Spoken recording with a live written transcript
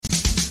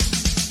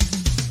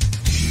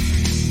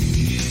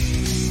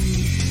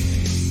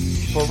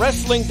For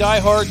wrestling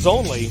diehards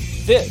only,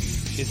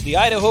 this is the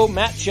Idaho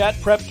Mat Chat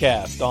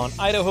Prepcast on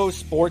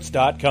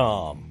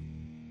idahosports.com.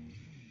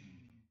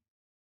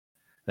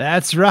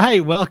 That's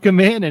right. Welcome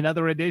in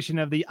another edition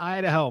of the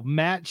Idaho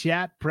Mat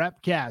Chat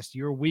Prepcast,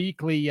 your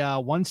weekly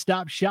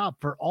one-stop shop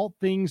for all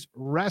things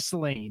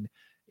wrestling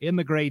in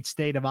the great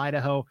state of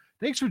Idaho.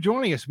 Thanks for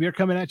joining us. We are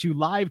coming at you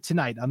live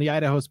tonight on the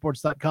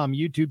idahosports.com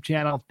YouTube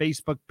channel,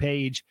 Facebook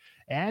page,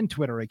 and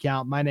Twitter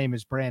account. My name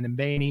is Brandon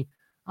Bainey.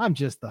 I'm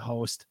just the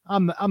host.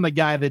 I'm the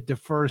guy that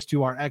defers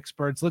to our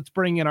experts. Let's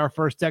bring in our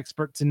first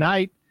expert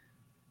tonight,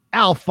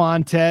 Al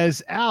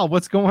Fontes. Al,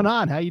 what's going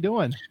on? How you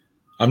doing?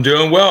 I'm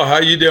doing well. How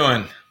you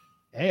doing?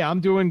 Hey, I'm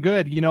doing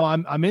good. You know,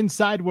 I'm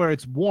inside where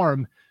it's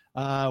warm.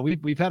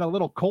 We've had a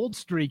little cold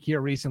streak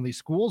here recently.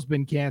 School's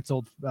been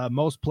canceled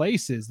most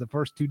places the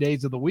first 2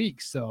 days of the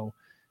week, so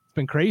it's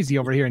been crazy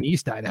over here in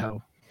East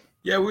Idaho.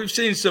 Yeah, we've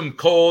seen some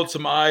cold,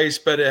 some ice,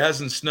 but it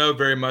hasn't snowed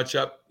very much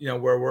up, where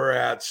we're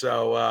at.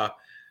 So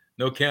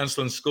no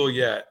canceling school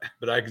yet.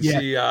 But I can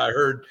see. I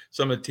heard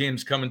some of the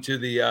teams coming to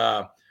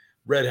the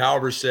Red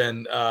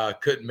Halverson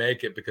couldn't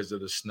make it because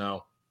of the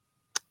snow.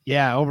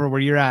 Yeah, over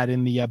where you're at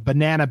in the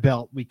Banana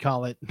Belt, we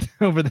call it,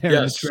 over there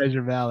in the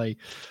Treasure Valley.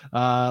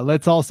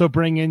 Let's also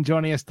bring in,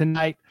 joining us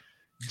tonight,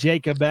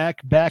 Jacob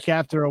Beck, back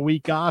after a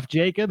week off.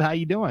 Jacob, how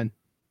you doing?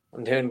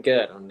 I'm doing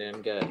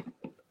good.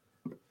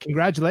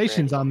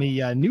 Congratulations on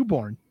the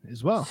newborn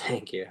as well.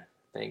 Thank you.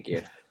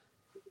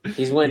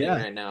 He's winning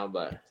right now,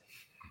 but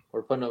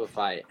we're putting up a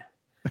fight.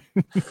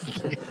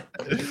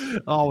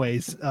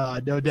 Always,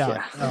 no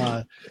doubt.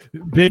 Yeah.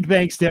 Big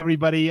thanks to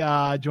everybody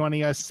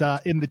joining us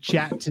in the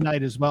chat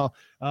tonight as well.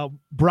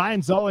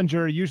 Brian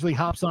Zollinger usually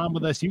hops on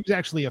with us. He was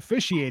actually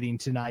officiating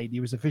tonight. He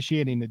was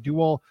officiating the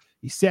duel.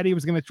 He said he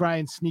was going to try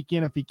and sneak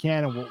in if he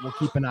can, and we'll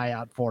keep an eye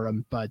out for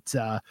him. But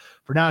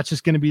for now, it's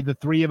just going to be the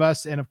three of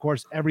us and, of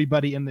course,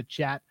 everybody in the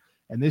chat.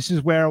 And this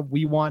is where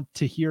we want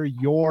to hear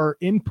your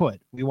input.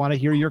 We want to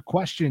hear your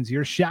questions,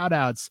 your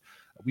shout-outs.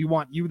 We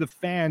want you, the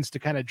fans, to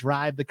kind of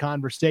drive the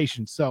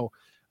conversation. So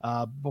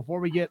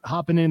before we get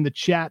hopping in the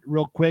chat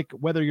real quick,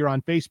 whether you're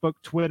on Facebook,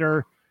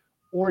 Twitter,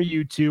 or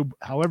YouTube,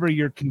 however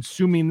you're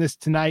consuming this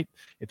tonight,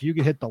 if you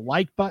could hit the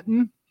like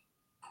button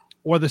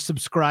or the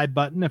subscribe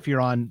button if you're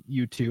on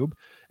YouTube,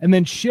 and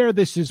then share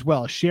this as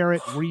well. Share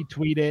it,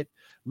 retweet it.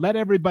 Let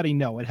everybody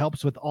know. It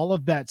helps with all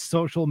of that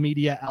social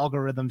media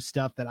algorithm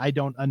stuff that I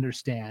don't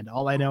understand.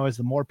 All I know is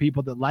the more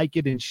people that like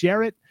it and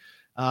share it,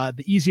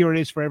 the easier it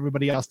is for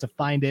everybody else to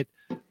find it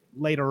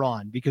later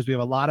on, because we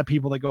have a lot of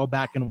people that go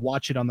back and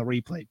watch it on the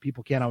replay.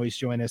 People can't always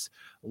join us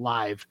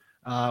live.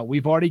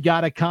 We've already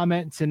got a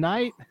comment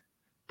tonight.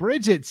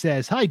 Bridget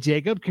says, "Hi,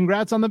 Jacob.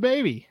 Congrats on the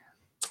baby."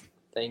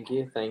 Thank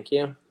you.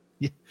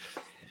 Yeah.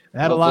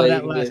 I had a lot of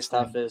that last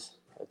time.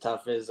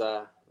 Tough as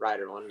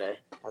Ryder one day.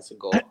 That's a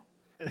goal.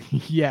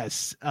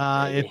 Yes.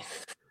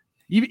 If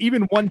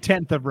even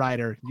 1/10 of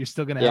Ryder, you're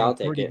still going to have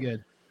pretty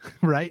good,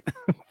 right?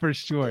 For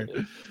sure.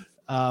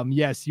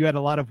 Yes, you had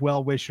a lot of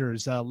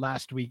well-wishers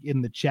last week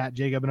in the chat,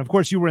 Jacob. And, of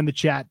course, you were in the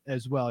chat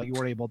as well. You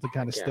were able to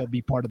kind of still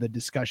be part of the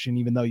discussion,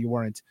 even though you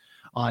weren't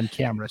on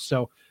camera.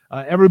 So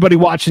everybody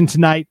watching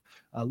tonight,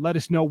 let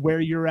us know where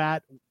you're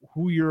at,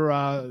 who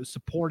you're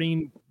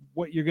supporting,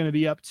 what you're going to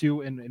be up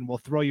to, and we'll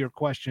throw your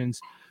questions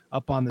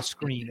up on the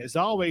screen. As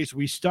always,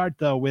 we start,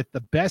 though, with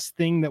the best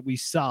thing that we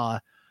saw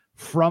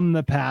from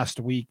the past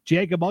week.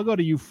 Jacob, I'll go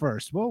to you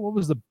first. What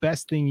was the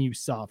best thing you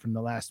saw from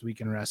the last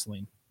week in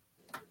wrestling?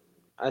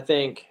 I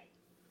think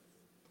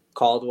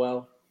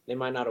Caldwell. They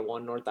might not have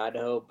won North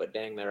Idaho, but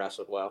dang, they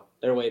wrestled well.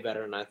 They're way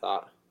better than I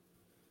thought.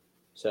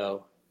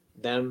 So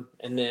them,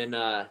 and then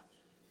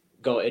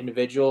go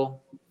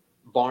individual.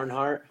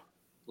 Barnhart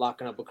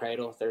locking up a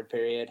cradle, third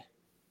period,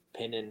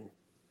 pinning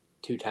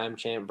two-time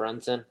champ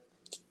Brunson.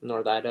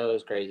 North Idaho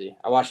is crazy.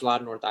 I watched a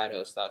lot of North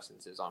Idaho stuff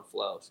since it was on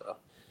Flow, so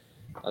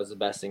that was the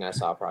best thing I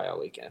saw probably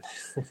all weekend.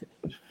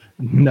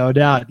 No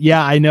doubt.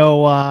 Yeah, I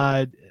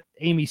know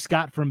Amy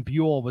Scott from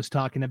Buell was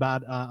talking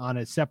about on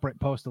a separate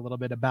post a little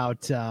bit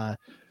about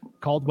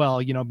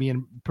Caldwell,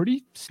 being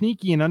pretty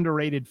sneaky and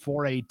underrated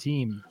 4A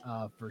team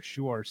for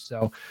sure.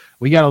 So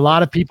we got a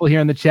lot of people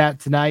here in the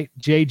chat tonight.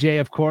 JJ,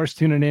 of course,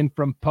 tuning in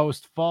from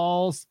Post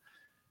Falls.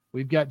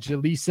 We've got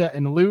Jaleesa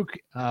and Luke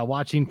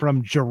watching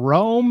from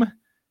Jerome.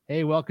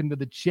 Hey, welcome to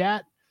the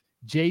chat.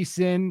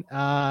 Jason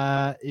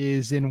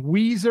is in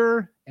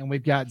Weiser, and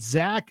we've got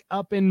Zach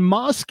up in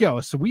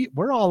Moscow. So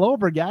we're all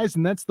over, guys,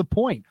 and that's the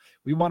point.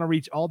 We want to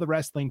reach all the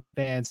wrestling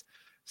fans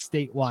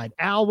statewide.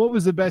 Al, what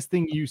was the best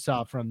thing you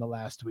saw from the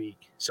last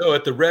week? So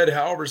at the Red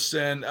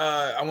Halverson,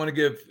 I want to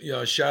give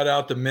a shout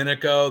out to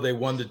Minico. They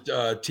won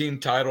the team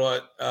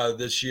title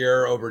this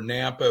year over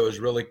Nampa. It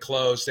was really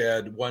close. They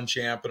had one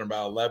champion,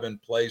 about 11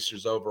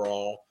 placers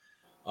overall.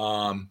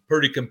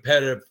 Pretty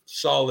competitive,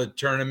 solid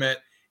tournament.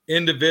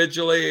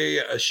 Individually,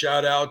 a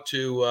shout out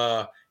to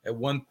at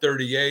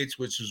 138,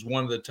 which was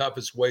one of the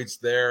toughest weights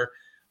there.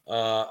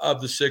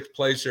 Of the sixth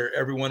placer,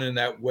 everyone in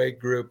that weight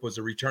group was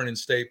a returning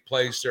state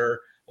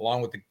placer,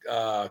 along with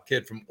the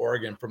kid from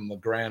Oregon from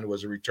LeGrand, who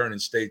was a returning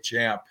state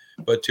champ.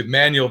 But to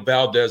Manuel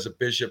Valdez of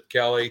Bishop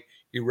Kelly,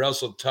 He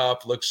wrestled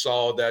tough, looked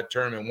solid that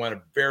tournament, won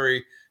a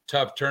very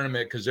tough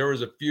tournament because there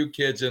was a few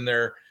kids in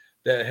there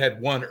that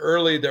had won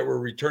early that were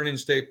returning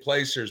state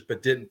placers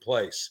but didn't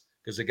place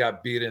because they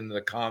got beat in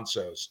the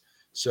consos.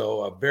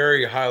 So a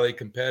very highly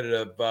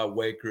competitive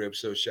weight group.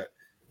 So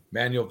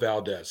Manuel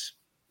Valdez.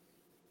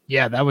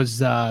 Yeah, that was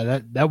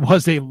that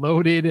was a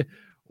loaded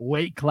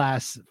weight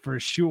class for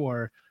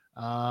sure.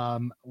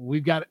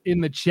 We've got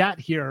in the chat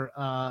here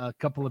a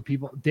couple of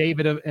people.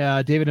 David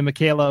and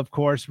Michaela, of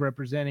course,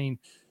 representing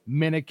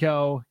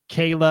Minico.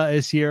 Kayla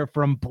is here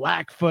from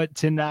Blackfoot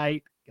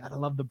tonight. Gotta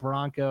love the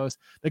Broncos.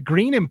 The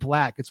green and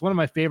black. It's one of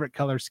my favorite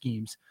color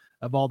schemes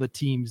of all the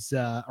teams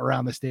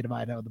around the state of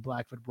Idaho, the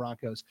Blackfoot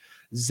Broncos.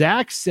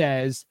 Zach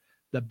says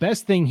the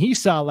best thing he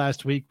saw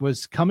last week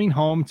was coming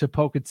home to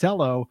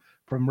Pocatello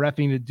from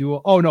reffing the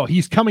duel. Oh, no,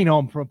 he's coming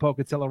home from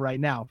Pocatello right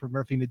now from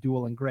reffing the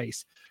duel in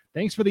Grace.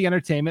 Thanks for the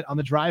entertainment on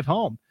the drive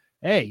home.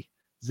 Hey,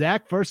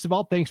 Zach, first of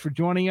all, thanks for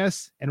joining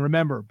us. And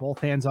remember, both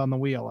hands on the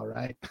wheel, all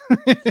right?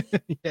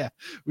 Yeah,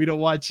 we don't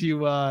want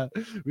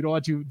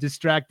you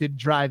distracted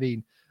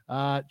driving.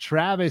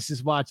 Travis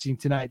is watching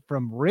tonight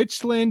from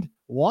Richland,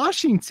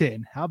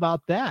 Washington. How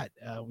about that?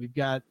 We've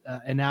got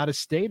an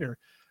out-of-stater.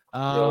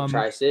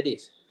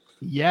 Tri-Cities.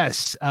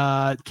 Yes.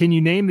 Can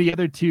you name the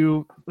other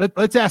two?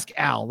 Let's ask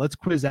Al. Let's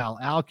quiz Al.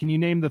 Al, can you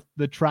name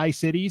the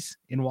Tri-Cities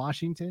in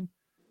Washington?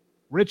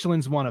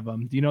 Richland's one of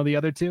them. Do you know the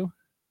other two?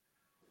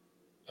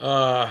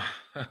 No,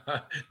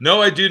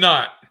 I do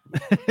not.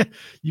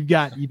 You've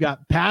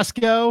got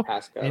Pasco.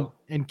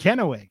 and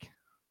Kennewick.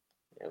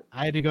 Yep.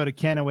 I had to go to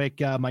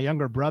Kennewick. My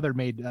younger brother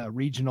made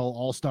regional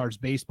all-stars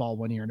baseball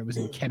one year, and it was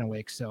in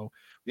Kennewick. So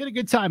we had a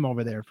good time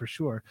over there for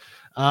sure.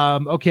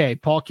 Okay,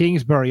 Paul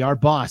Kingsbury, our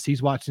boss,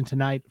 he's watching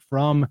tonight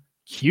from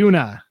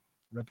Kuna,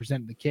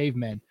 representing the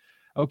Cavemen.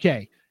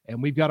 Okay,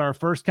 and we've got our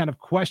first kind of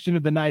question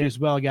of the night as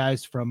well,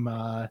 guys,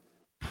 from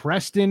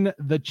Preston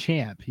the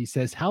Champ. He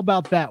says, how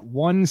about that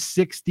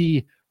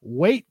 160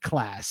 weight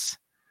class,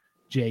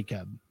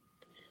 Jacob?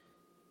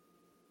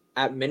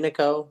 At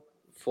Minico,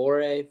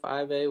 4A,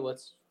 5A,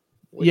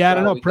 I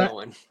don't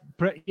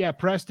know.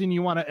 Preston,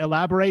 you want to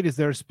elaborate? Is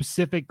there a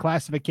specific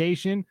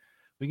classification?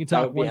 We can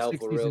talk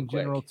 160s in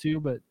general too,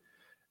 but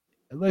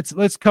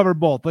let's cover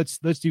both. Let's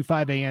do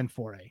 5A and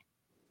 4A.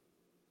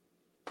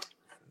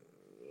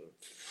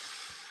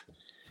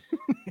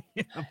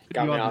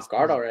 Got me off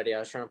guard already. I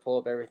was trying to pull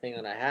up everything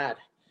that I had.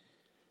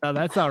 Oh,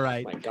 that's all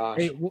right. Oh my gosh.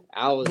 Hey,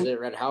 Al was at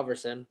Red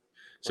Halverson.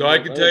 So I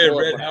can tell you,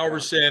 Red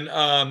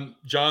Halverson,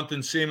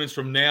 Jonathan Siemens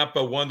from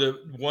Nampa won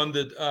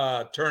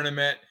the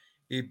tournament.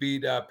 He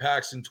beat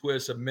Paxton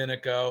Twist of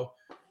Minico,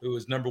 who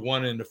was number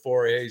 1 in the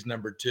 4A. He's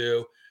number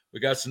 2. We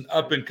got some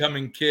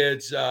up-and-coming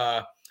kids.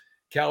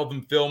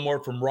 Calvin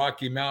Fillmore from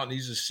Rocky Mountain.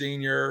 He's a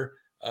senior.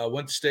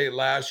 Went to state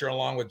last year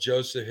along with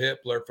Joseph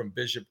Hippler from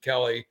Bishop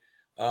Kelly.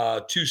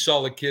 2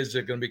 solid kids that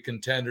are going to be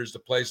contenders to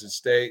place at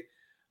state.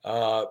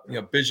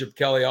 Bishop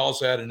Kelly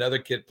also had another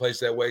kid place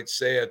that weight,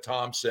 Saya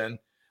Thompson.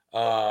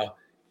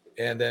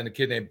 And then a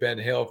kid named Ben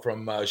Hill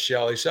from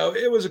Shelley. So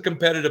it was a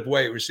competitive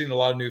weight. We're seeing a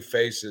lot of new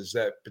faces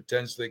that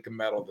potentially can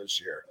medal this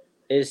year.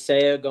 Is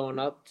Saya going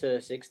up to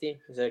 60?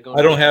 Is that going?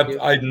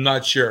 I'm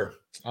not sure.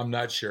 I'm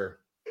not sure.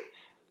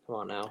 Come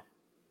on now.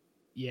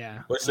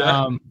 Yeah. What's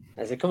that?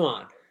 I said, come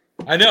on.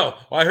 I know.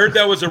 Well, I heard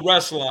that was a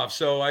wrestle off.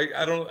 So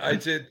I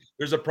said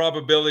there's a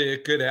probability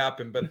it could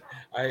happen, but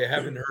I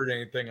haven't heard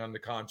anything on the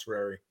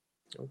contrary.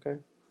 Okay.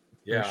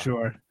 Yeah. For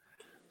sure.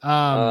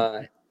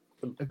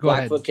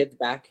 Blackfoot kid's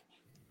back,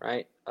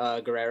 right?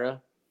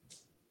 Guerrera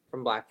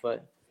from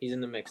Blackfoot. He's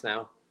in the mix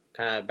now.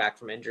 Kind of back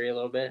from injury a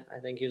little bit. I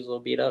think he was a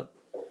little beat up.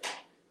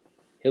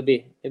 He'll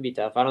be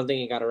tough. I don't think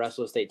he got a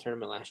wrestle state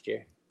tournament last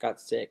year. Got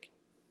sick.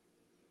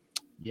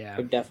 Yeah.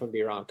 Could definitely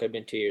be wrong. Could have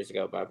been 2 years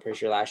ago, but I'm pretty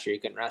sure last year he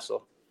couldn't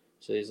wrestle.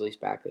 So he's at least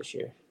back this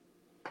year.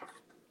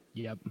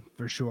 Yep,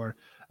 for sure.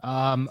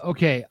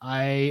 Okay,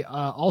 I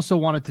also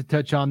wanted to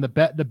touch on the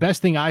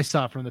best thing I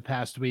saw from the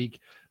past week.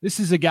 This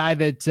is a guy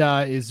that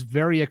is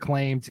very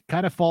acclaimed,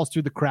 kind of falls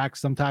through the cracks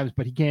sometimes,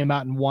 but he came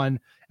out and won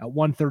at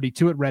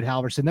 132 at Red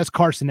Halverson. That's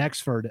Carson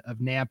Exford of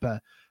Nampa.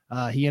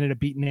 He ended up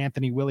beating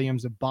Anthony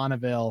Williams of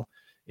Bonneville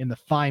in the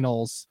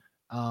finals.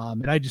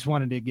 And I just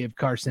wanted to give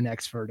Carson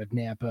Exford of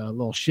Nampa a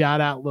little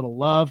shout out, little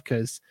love,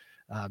 because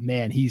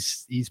man,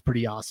 he's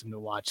pretty awesome to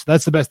watch.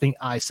 That's the best thing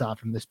I saw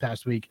from this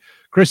past week.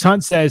 Chris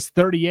Hunt says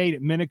 38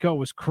 at Minico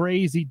was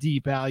crazy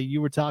deep. Al,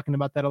 you were talking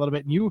about that a little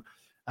bit, and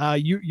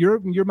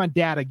you're my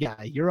data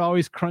guy. You're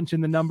always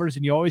crunching the numbers,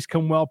 and you always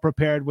come well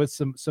prepared with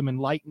some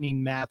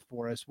enlightening math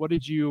for us. What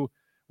did you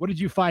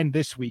find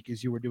this week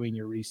as you were doing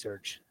your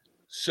research?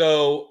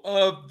 So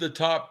of the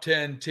top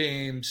 10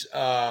 teams,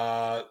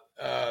 7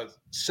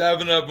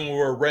 of them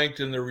were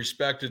ranked in their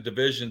respective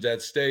divisions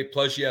at state.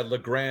 Plus you had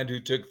LeGrand, who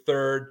took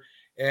 3rd,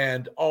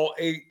 and all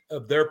 8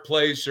 of their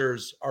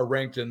placers are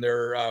ranked in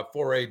their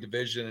 4A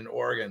division in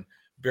Oregon.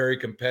 Very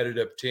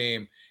competitive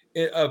team.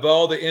 Of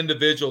all the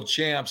individual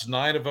champs,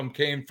 9 of them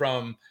came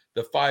from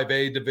the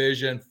 5A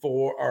division,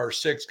 4 or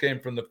 6 came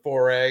from the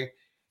 4A.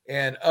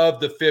 And of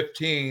the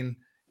 15,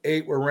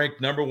 8 were ranked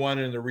number 1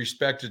 in the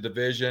respective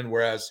division,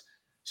 whereas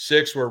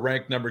 6 were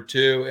ranked number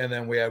 2, and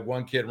then we had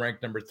one kid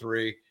ranked number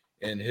 3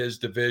 in his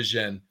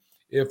division.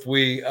 If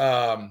we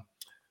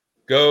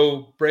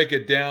go break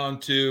it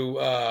down to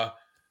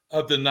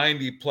of the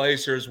 90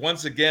 placers,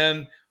 once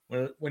again,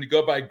 when you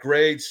go by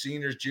grades,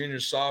 seniors,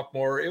 juniors,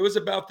 sophomore, it was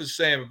about the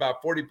same.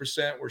 About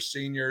 40% were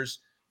seniors,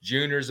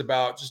 juniors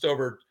about just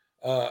over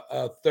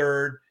a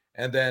third,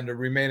 and then the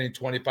remaining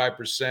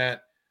 25%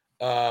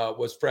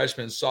 was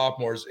freshmen and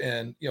sophomores.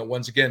 And,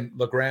 once again,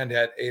 LeGrand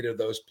had 8 of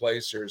those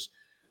placers.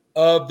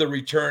 Of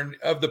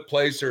the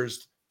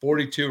placers,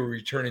 42 were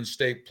returning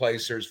state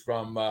placers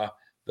from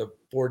the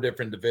 4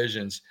 different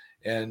divisions.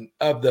 And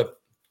of the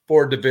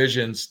 4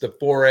 divisions, the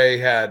 4A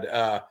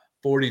had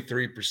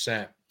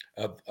 43%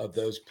 of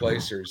those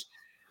placers.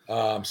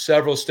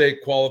 Several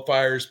state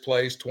qualifiers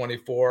placed,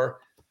 24.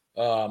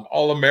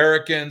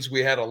 All-Americans,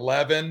 we had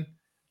 11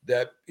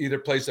 that either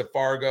placed at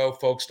Fargo,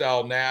 folk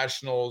style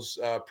nationals,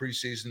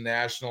 preseason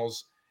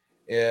nationals.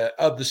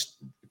 Of the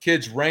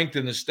kids ranked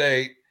in the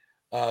state,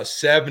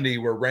 70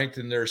 were ranked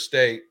in their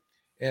state.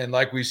 And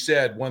like we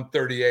said,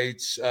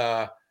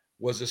 138s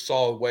was a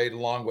solid weight,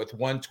 along with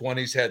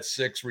 120s had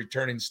 6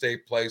 returning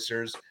state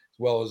placers, as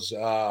well as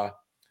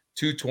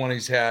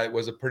 220s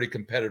was a pretty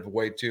competitive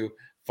weight too.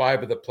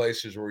 5 of the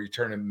placers were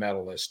returning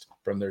medalists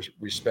from their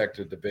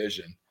respective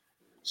division.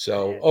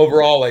 So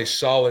overall, a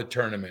solid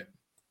tournament.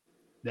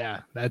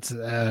 Yeah, that's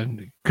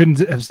couldn't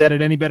have said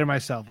it any better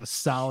myself. A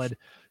solid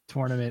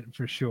tournament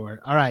for sure.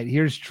 All right,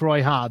 here's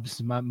Troy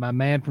Hobbs, my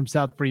man from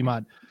South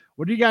Fremont.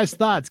 What are you guys'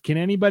 thoughts? Can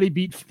anybody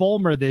beat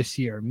Fulmer this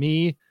year?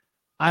 Me,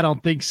 I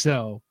don't think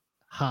so.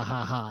 Ha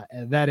ha ha.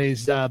 And that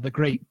is the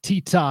great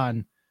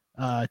Teton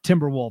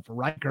Timberwolf,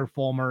 Riker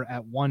Fulmer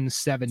at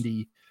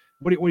 170.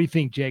 What do you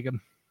think, Jacob?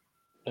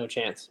 No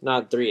chance.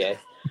 Not 3A.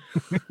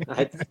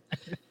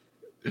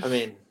 I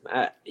mean,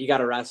 you got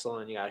to wrestle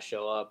and you got to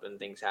show up and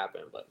things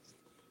happen, but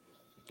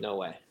no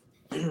way.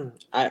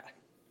 I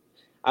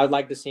would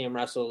like to see him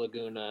wrestle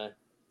Laguna,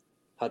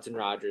 Hudson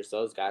Rogers,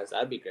 those guys.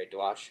 That'd be great to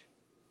watch.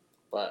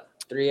 But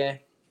 3A,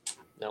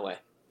 no way.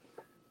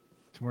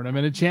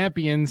 Tournament of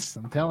Champions,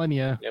 I'm telling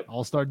you. Yep.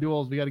 All-star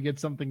duels, we got to get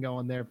something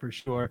going there for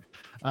sure.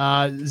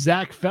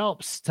 Zach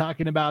Phelps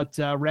talking about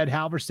Red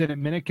Halverson at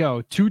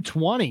Minico.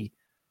 220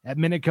 at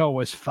Minico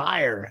was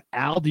fire.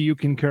 Al, do you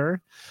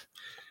concur?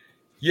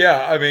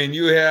 Yeah, I mean,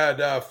 you had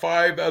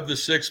 5 of the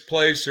 6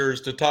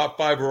 placers. The top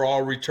 5 were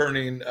all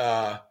returning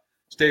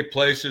state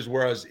placers,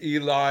 whereas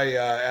Eli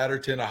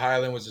Adderton of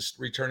Highland was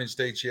a returning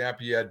state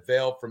champion. You had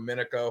Vale from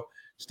Minico,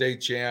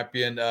 state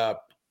champion.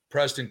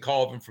 Preston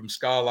Colvin from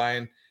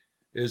Skyline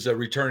is a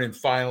returning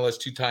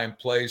finalist, 2-time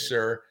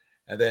placer.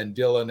 And then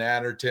Dylan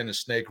Adderton of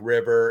Snake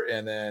River,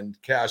 and then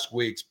Cash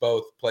Weeks,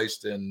 both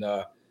placed in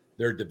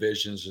their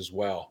divisions as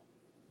well.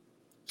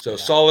 So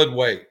solid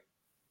weight.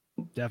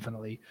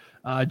 Definitely.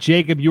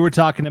 Jacob, you were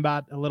talking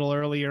about a little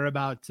earlier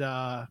about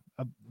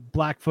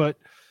Blackfoot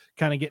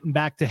kind of getting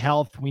back to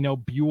health. We know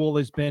Buell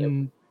has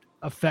been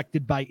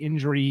affected by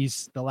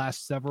injuries the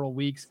last several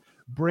weeks.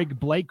 Brig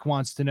Blake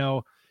wants to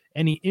know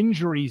any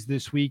injuries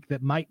this week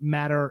that might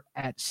matter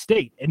at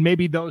state, and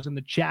maybe those in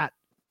the chat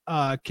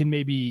can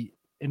maybe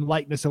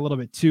enlighten us a little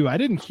bit too. I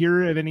didn't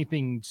hear of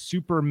anything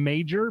super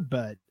major,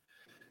 but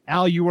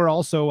Al, you were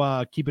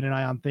also keeping an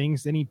eye on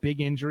things. Any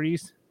big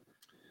injuries?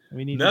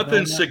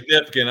 Nothing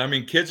significant. I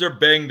mean, kids are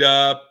banged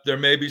up. There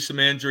may be some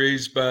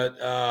injuries, but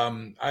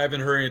I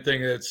haven't heard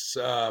anything that's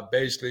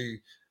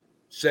basically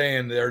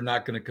saying they're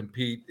not going to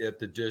compete at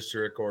the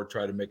district or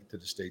try to make it to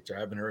the state. I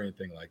haven't heard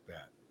anything like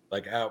that,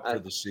 like out for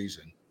the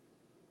season.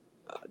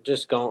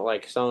 Just going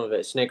like some of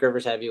it. Snake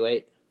River's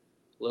heavyweight,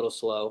 a little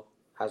slow.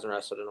 Hasn't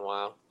wrestled in a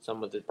while.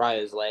 Some with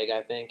probably his leg,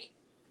 I think.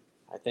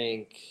 I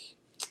think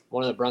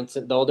one of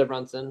the older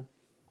Brunson,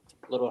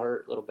 a little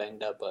hurt, a little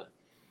banged up, but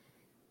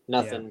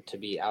nothing to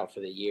be out for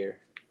the year.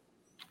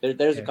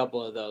 There's a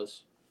couple of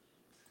those,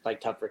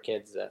 like tougher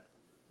kids that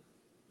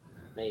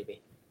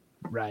maybe.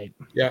 Right.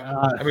 Yeah.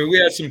 I mean, we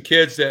had some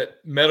kids that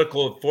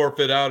medical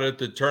forfeit out at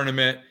the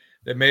tournament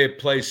that may have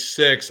placed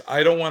 6.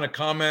 I don't want to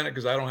comment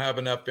because I don't have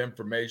enough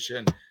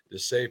information to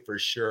say for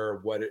sure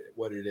what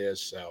it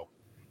is. So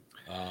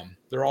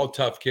they're all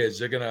tough kids.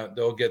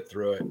 They'll get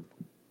through it.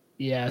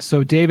 Yeah.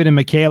 So David and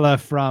Michaela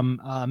from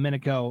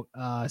Minico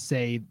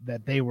say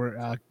that they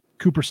were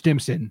Cooper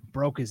Stimson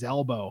broke his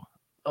elbow.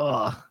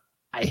 Ugh,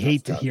 I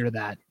hate to hear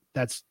that.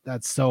 That's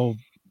so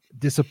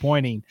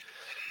disappointing.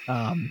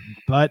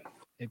 But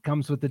it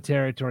comes with the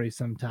territory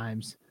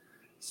sometimes.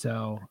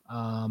 So,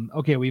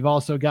 okay, we've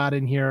also got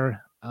in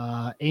here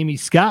Amy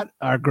Scott,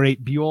 our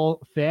great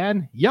Buell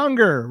fan.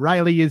 Younger.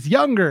 Riley is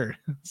younger.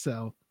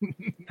 So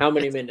how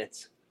many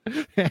minutes?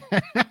 My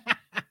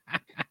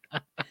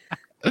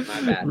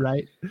bad.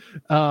 Right.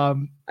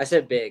 I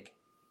said big.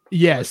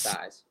 Yes.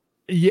 Size.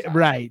 Yeah,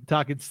 right.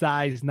 Talking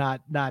size,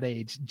 not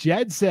age.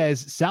 Jed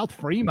says South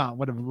Fremont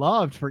would have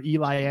loved for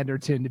Eli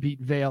Anderton to beat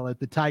Vale at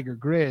the Tiger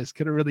Grizz.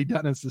 Could have really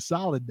done us a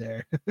solid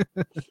there.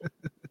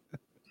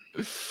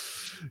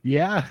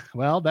 Yeah,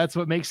 well, that's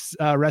what makes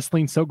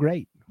wrestling so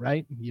great,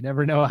 right? You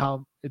never know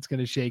how it's going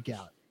to shake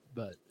out.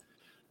 But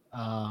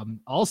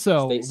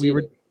also,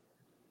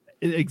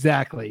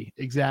 Exactly.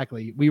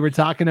 We were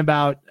talking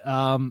about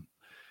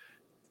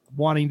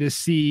wanting to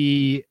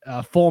see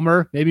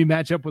Fulmer maybe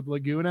match up with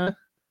Laguna.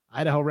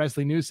 Idaho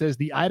Wrestling News says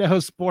the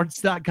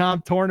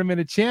idahosports.com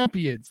Tournament of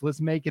Champions. Let's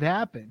make it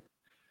happen.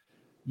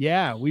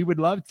 Yeah, we would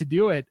love to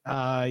do it.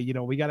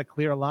 We got to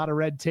clear a lot of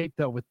red tape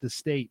though with the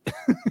state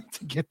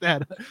to get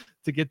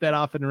that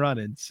off and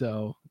running.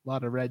 So a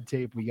lot of red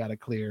tape we got to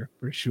clear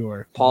for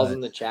sure. Paul's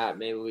in the chat.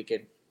 Maybe we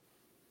could.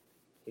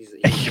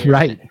 He's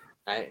right.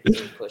 He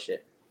can push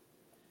it.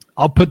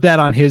 I'll put that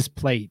on his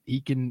plate.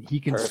 He can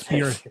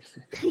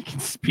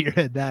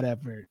spearhead that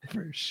effort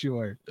for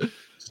sure.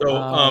 So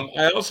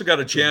I also got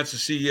a chance to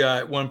see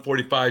at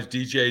 145's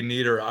DJ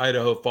Nieder,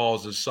 Idaho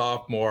Falls, a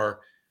sophomore.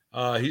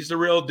 He's the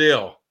real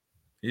deal.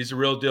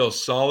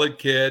 Solid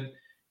kid.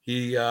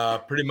 He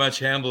pretty much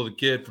handled the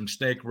kid from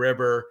Snake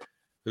River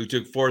who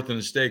took fourth in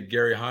the state,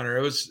 Gary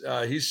Hunter.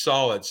 He's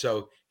solid.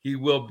 So he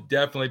will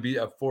definitely be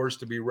a force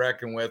to be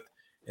reckoned with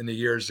in the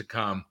years to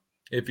come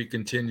if he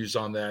continues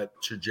on that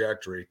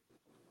trajectory.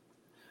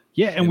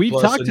 Yeah, and we've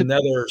talked to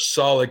another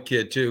solid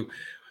kid too.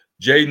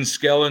 Jaden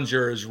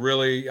Skellinger is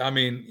really,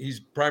 he's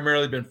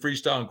primarily been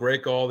freestyle and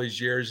Graco all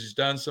these years. He's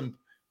done some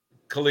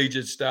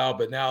collegiate style,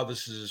 but now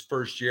this is his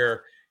first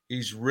year.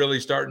 He's really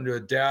starting to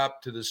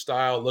adapt to the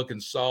style, looking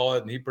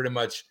solid, and he pretty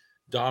much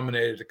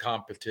dominated the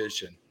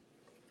competition.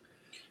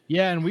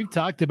 Yeah, and we've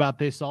talked about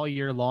this all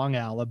year long,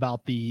 Al,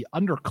 about the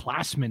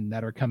underclassmen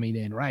that are coming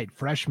in, right?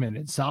 Freshmen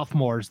and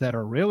sophomores that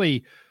are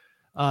really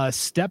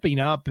stepping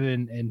up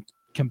and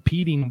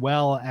competing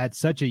well at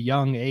such a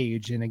young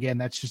age. And again,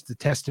 that's just a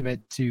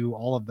testament to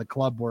all of the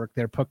club work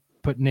they're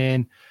putting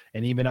in,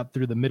 and even up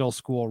through the middle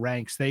school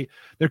ranks.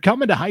 They're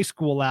coming to high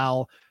school,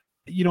 Al,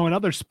 in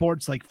other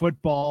sports like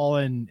football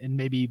and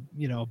maybe,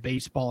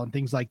 baseball and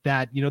things like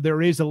that.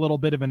 There is a little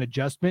bit of an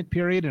adjustment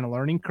period and a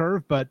learning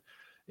curve, but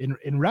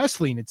in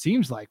wrestling, it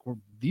seems like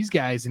these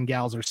guys and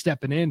gals are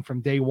stepping in from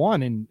day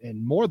one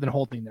and more than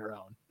holding their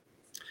own.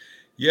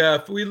 Yeah,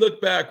 if we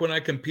look back when I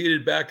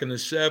competed back in the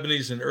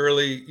 70s and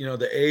early,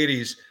 the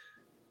 80s,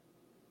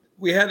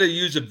 we had to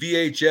use a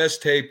VHS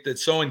tape that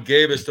someone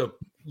gave us to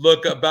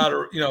look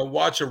about,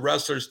 watch a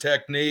wrestler's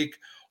technique,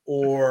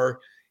 or,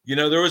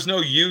 there was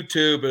no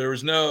YouTube, there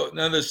was none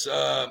of this,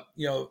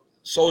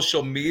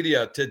 social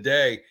media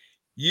today.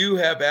 You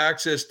have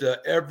access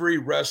to every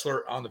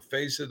wrestler on the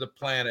face of the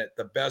planet,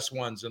 the best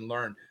ones, and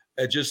learn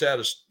just at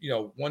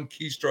one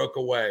keystroke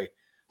away.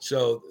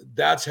 So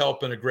that's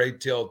helping a great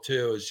deal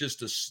too. It's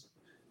just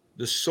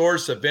the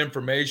source of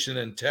information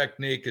and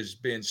technique is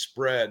being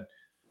spread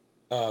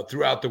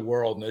throughout the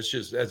world, and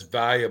that's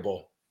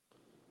valuable.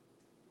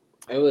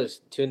 It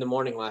was 2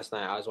 a.m. last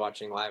night. I was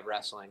watching live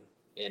wrestling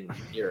in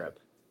Europe.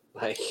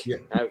 I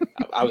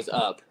was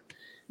up.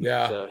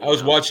 Yeah, so, I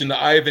was watching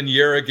the Ivan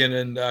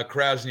Yergin and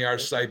Krasnoyar,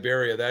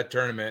 Siberia, that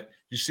tournament.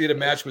 You see the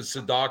match with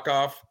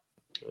Sadakov?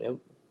 Yep.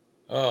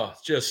 Oh,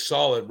 it's just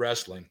solid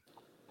wrestling.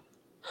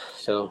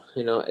 So,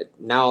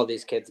 now all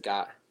these kids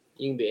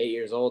you can be 8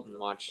 years old and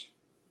watch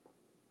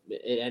at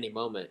any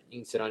moment. You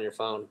can sit on your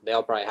phone. They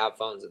all probably have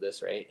phones at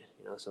this rate.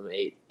 Some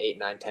 8,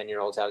 9,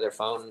 10-year-olds have their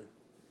phone,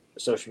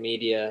 social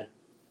media,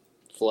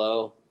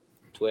 Flow,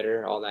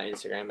 Twitter, all that,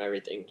 Instagram,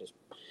 everything.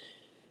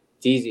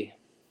 It's easy.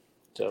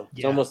 So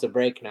it's almost a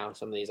break now,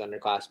 some of these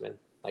underclassmen,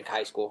 like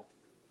high school.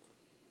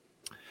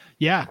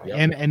 Yeah,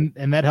 yep.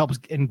 and that helps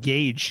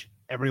engage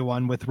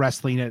everyone with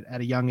wrestling at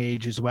a young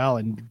age as well,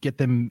 and get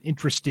them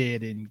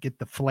interested and get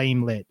the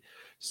flame lit,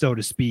 so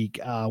to speak,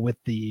 with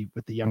the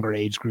younger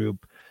age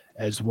group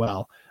as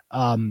well.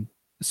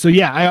 So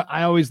yeah,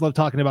 I always love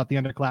talking about the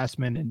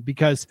underclassmen, and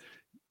because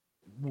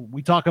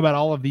we talk about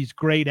all of these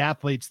great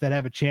athletes that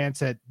have a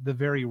chance at the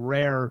very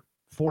rare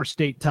 4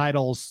 state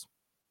titles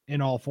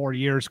in all 4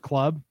 years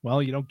club.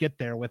 Well, you don't get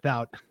there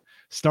without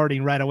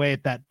starting right away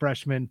at that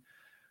freshman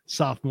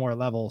sophomore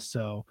level.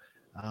 So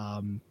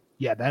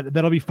yeah,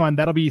 that'll be fun.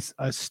 That'll be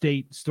a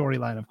state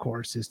storyline, of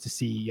course, is to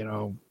see,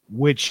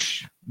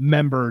 which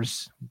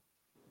members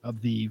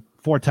of the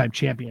 4-time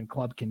champion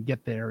club can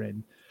get there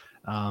and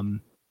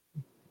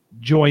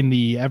join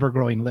the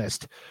ever-growing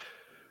list.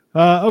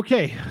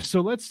 Okay,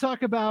 so let's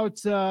talk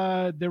about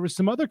there were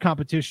some other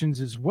competitions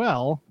as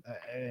well,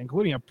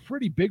 including a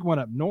pretty big one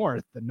up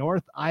north, the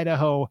North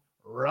Idaho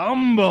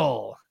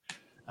Rumble.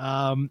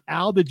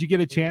 Al, did you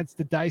get a chance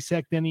to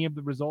dissect any of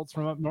the results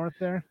from up north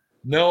there?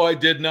 No, I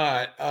did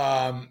not.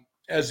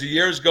 As the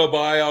years go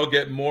by, I'll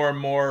get more and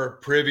more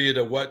privy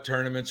to what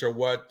tournaments are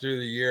what through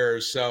the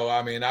years. So,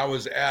 I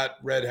was at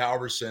Red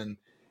Halverson,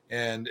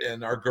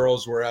 and our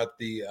girls were at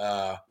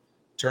the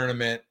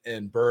tournament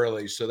in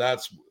Burley. So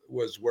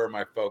was where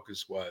my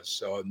focus was.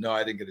 So no,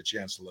 I didn't get a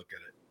chance to look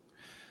at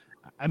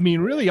it.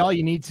 Really all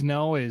you need to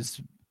know is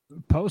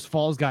Post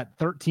Falls got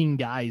 13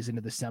 guys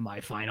into the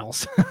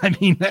semifinals.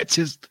 That's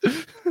just,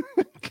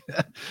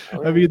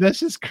 that's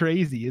just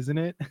crazy, isn't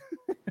it?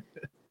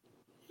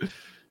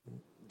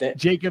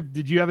 Jacob,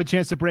 did you have a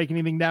chance to break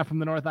anything down from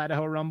the North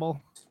Idaho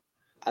Rumble?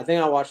 I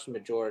think I watched the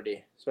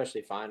majority,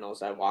 especially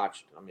finals. I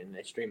watched,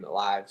 they stream it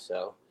live.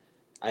 So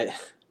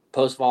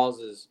Post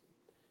Falls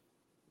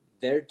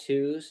their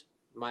 2s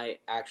might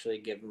actually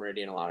give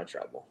Meridian a lot of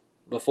trouble.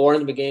 Before, in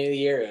the beginning of the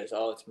year, it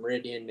was, it's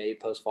Meridian, maybe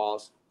Post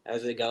Falls.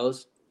 As it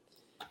goes,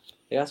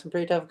 they got some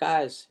pretty tough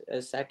guys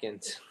as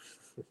seconds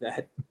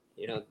that,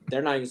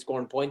 they're not even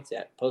scoring points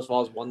yet. Post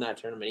Falls won that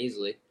tournament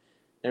easily.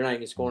 They're not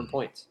even scoring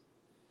points.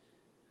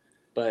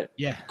 But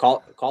yeah,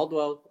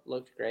 Caldwell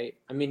looked great.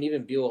 I mean,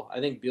 even Buell.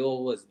 I think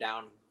Buell was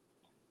down.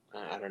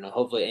 I don't know.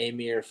 Hopefully,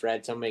 Amy or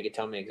Fred, somebody could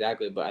tell me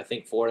exactly. But I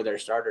think 4 of their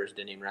starters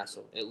didn't even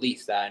wrestle, at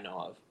least that I know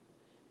of.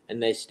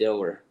 And they still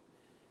were,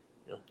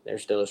 they're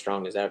still as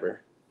strong as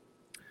ever.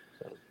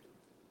 So,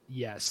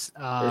 yes.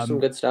 There's some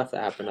good stuff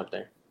that happened up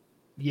there.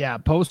 Yeah,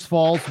 Post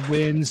Falls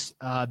wins.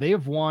 They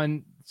have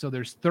won. So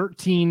there's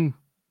 13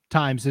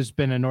 times there's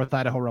been a North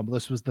Idaho Rumble.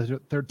 This was the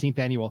 13th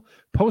annual.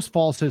 Post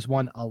Falls has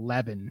won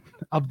 11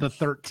 of the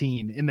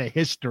 13 in the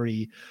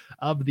history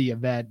of the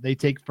event. They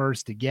take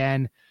first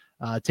again.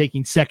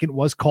 Taking second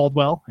was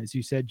Caldwell, as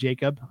you said,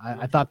 Jacob.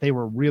 I thought they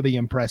were really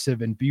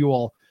impressive, and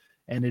Buell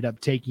ended up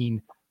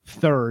taking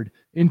third.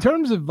 In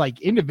terms of like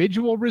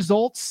individual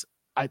results,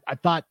 I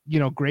thought,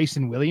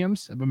 Grayson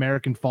Williams of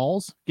American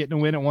Falls getting a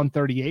win at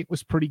 138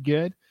 was pretty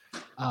good.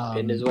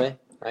 In his way,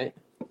 right?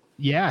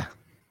 Yeah.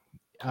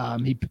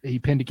 He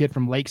pinned a kid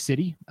from Lake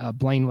City,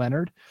 Blaine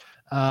Leonard.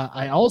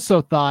 I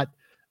also thought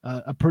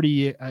a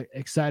pretty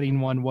exciting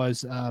one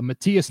was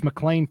Matthias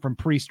McLean from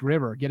Priest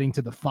River getting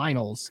to the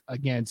finals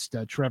against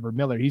Trevor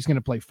Miller. He's going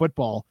to play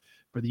football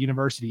for the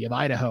University of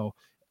Idaho.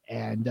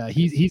 And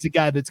he's a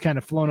guy that's kind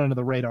of flown under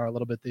the radar a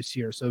little bit this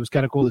year. So it was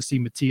kind of cool to see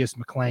Matthias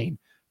McLean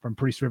from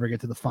Priest River get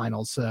to the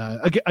finals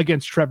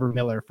against Trevor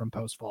Miller from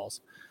Post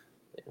Falls.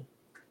 Yeah.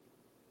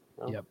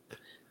 Well, yep.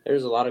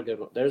 There's a lot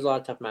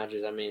of tough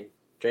matches. I mean,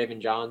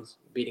 Draven Johns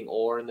beating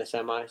Orr in the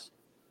semis.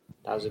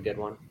 That was a good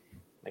one.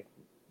 Like,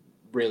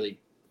 really,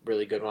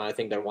 really good one. I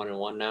think they're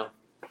 1-1 now.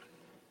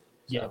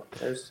 Yeah.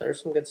 So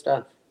there's some good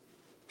stuff.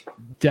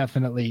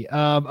 Definitely.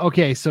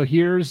 Okay, so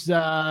here's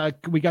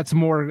we got some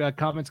more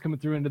comments coming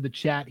through into the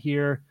chat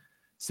here.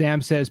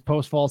 Sam says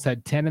Post Falls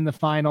had 10 in the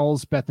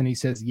finals. Bethany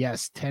says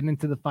yes, 10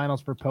 into the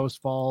finals for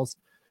Post Falls.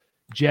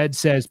 Jed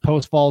says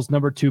Post Falls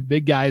number 2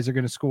 big guys are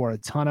going to score a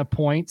ton of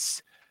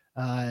points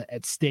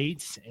at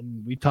State,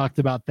 and we talked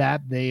about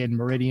that. They and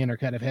Meridian are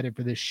kind of headed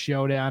for this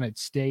showdown at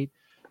State.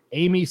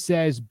 Amy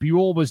says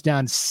Buell was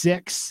down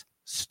 6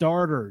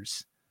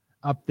 starters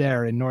up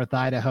there in North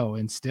Idaho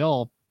and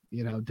still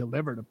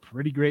delivered a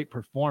pretty great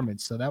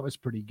performance. So that was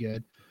pretty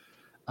good.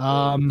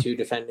 2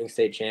 defending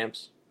state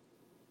champs.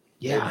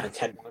 Yeah.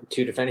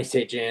 2 defending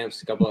state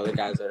champs. A couple other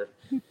guys that are,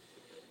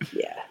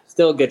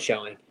 still a good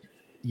showing.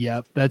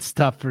 Yep. That's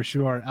tough for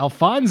sure.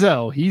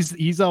 Alfonso,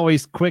 he's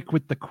always quick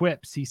with the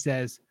quips. He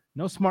says,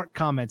 no smart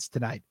comments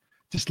tonight.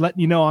 Just letting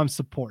you know I'm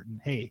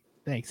supporting. Hey,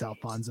 thanks,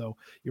 Alfonso.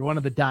 You're one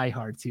of the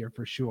diehards here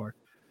for sure.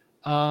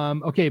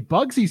 Okay.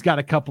 Bugsy's got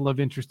a couple of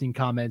interesting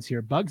comments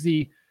here.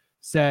 Bugsy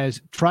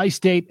says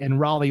Tri-State and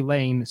Raleigh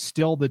Lane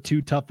still the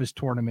 2 toughest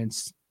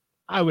tournaments.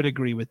 I would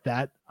agree with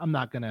that. I'm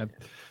not going to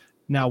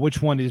now,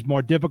 which one is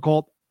more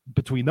difficult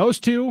between those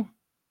 2?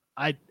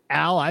 I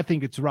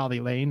think it's Raleigh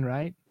Lane,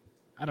 right?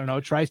 I don't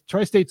know.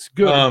 Tri-State's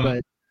good,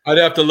 but I'd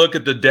have to look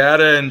at the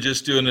data and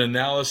just do an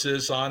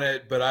analysis on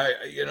it. But I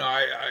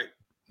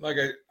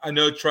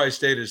know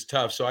Tri-State is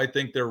tough, so I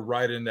think they're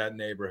right in that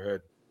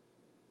neighborhood.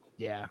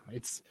 Yeah,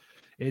 it's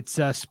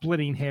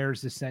splitting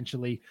hairs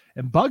essentially.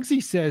 And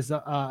Bugsy says,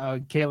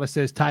 Kayla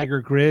says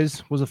Tiger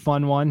Grizz was a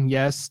fun one.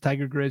 Yes,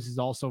 Tiger Grizz is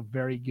also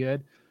very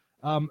good.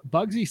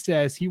 Bugsy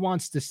says he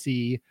wants to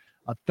see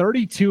a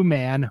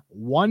 32-man,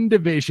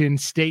 1-division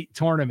state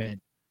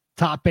tournament,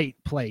 top 8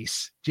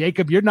 place.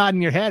 Jacob, you're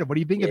nodding your head. What do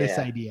you think of this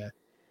idea?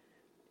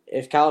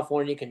 If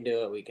California can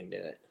do it, we can do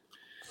it.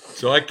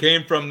 So I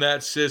came from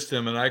that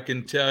system, and I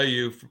can tell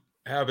you,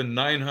 having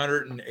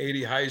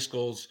 980 high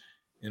schools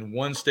in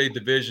one state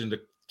division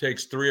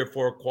takes 3 or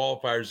 4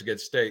 qualifiers to get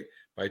state.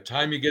 By the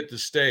time you get to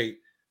state,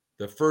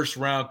 the first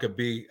round could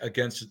be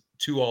against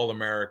 2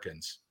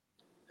 All-Americans.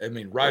 I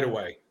mean, right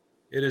away.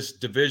 It is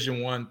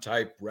Division I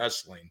type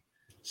wrestling.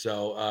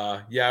 So,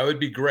 it would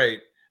be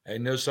great. I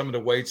know some of the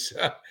weights,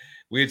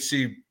 we'd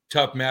see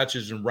tough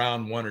matches in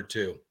round 1 or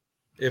 2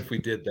 if we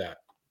did that.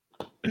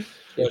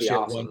 Especially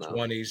awesome, at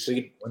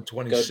 120s,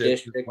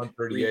 126,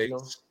 138.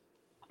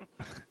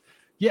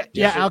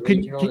 Yeah, Al,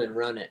 can you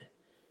run it?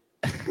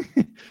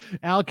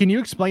 Al, can you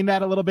explain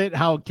that a little bit,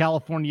 how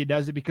California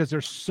does it? Because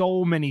there's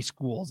so many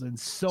schools and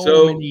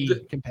so many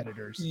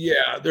competitors.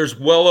 Yeah, there's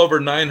well over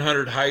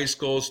 900 high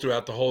schools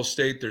throughout the whole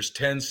state. There's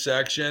 10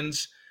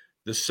 sections.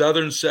 The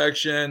southern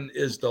section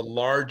is the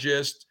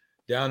largest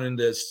down in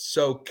the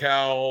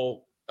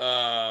SoCal,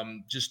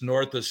 just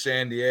north of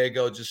San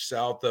Diego, just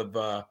south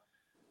of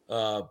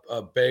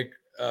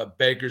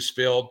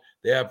Bakersfield.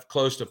 They have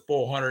close to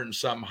 400 and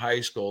something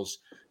high schools.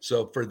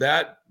 So for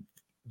that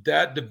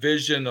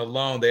division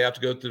alone, they have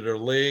to go through their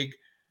league,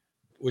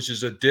 which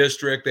is a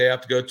district. They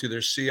have to go to their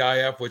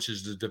CIF, which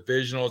is the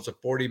divisional. It's a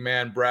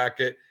 40-man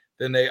bracket.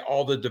 Then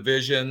all the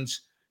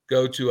divisions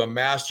go to a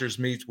master's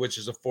meet, which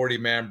is a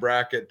 40-man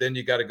bracket. Then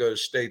you got to go to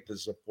state.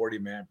 That's a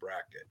 40-man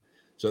bracket.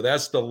 So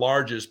that's the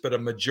largest, but a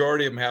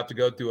majority of them have to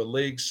go through a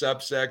league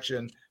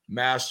subsection,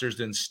 masters,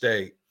 and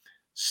state.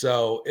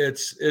 So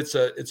it's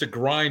a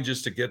grind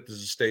just to get to the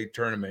state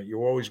tournament.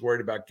 You're always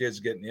worried about kids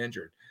getting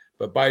injured.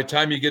 But by the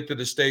time you get to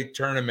the state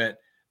tournament,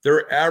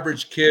 their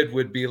average kid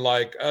would be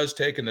like us,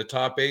 taking the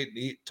top 8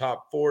 and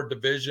top 4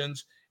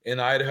 divisions in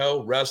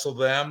Idaho, wrestle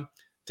them,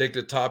 take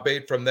the top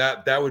 8 from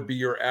that. That would be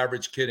your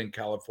average kid in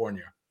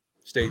California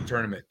state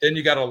tournament. Then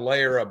you got a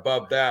layer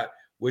above that,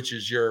 which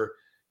is your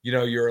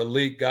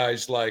elite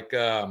guys like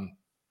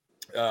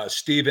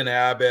Stephen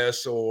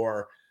Abbas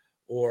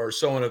or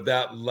someone of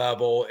that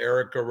level,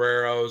 Eric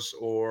Guerrero's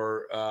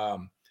or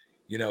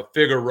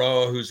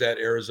Figueroa, who's at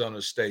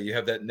Arizona State. You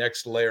have that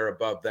next layer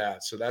above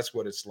that. So that's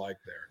what it's like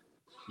there.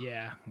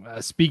 Yeah.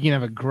 Speaking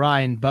of a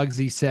grind,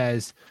 Bugsy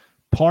says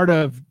part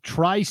of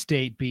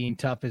Tri-State being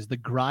tough is the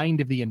grind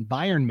of the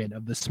environment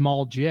of the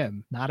small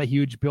gym, not a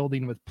huge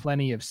building with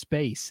plenty of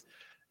space.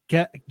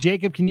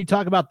 Jacob, can you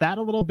talk about that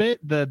a little bit?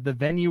 The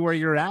venue where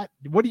you're at.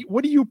 What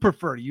do you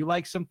prefer? Do you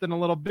like something a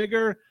little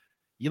bigger?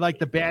 You like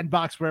the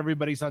bandbox where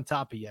everybody's on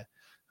top of you?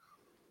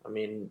 I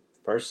mean,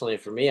 personally,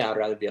 for me, I'd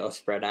rather be able to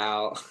spread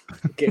out,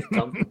 get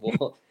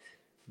comfortable.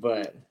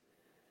 But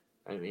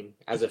I mean,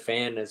 as a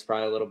fan, it's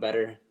probably a little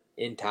better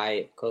in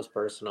tight, close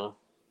personal.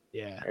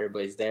 Yeah,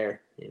 everybody's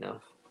there.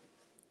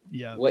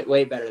 Yeah,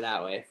 way better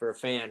that way for a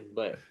fan.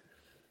 But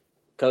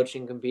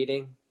coaching,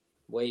 competing,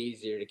 way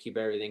easier to keep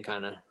everything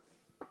kind of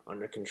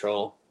under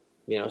control,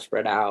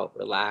 spread out,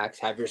 relax,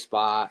 have your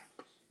spot,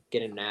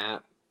 get a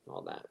nap,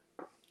 all that.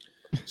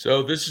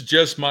 So this is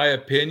just my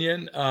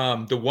opinion.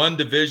 The one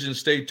division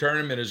state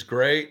tournament is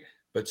great,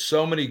 but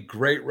so many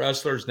great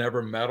wrestlers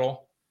never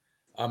medal.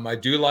 I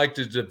do like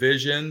the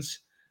divisions,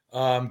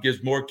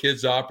 gives more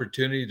kids the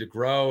opportunity to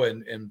grow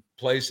and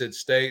place at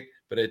state.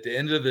 But at the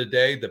end of the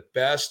day, the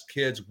best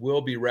kids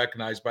will be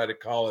recognized by the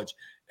college.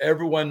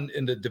 Everyone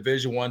in the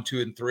division 1,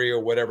 2, and 3 or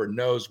whatever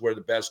knows where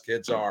the best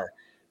kids are.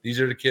 These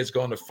are the kids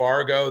going to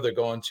Fargo. They're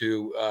going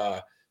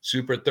to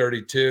Super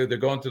 32. They're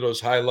going to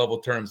those high-level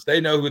tournaments. They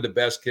know who the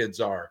best kids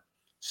are.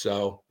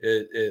 So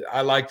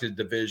I like the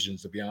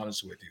divisions, to be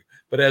honest with you.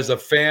 But as a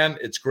fan,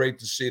 it's great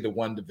to see the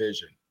one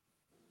division.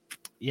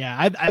 Yeah,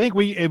 I think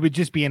it would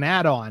just be an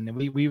add-on.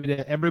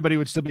 Everybody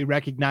would still be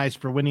recognized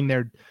for winning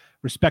their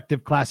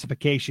respective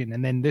classification,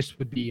 and then this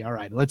would be all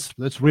right.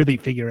 Let's really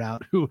figure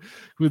out who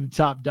the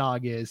top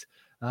dog is.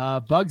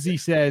 Bugsy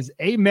says,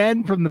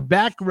 "Amen" from the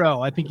back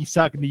row. I think he's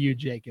talking to you,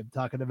 Jacob,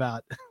 talking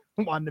about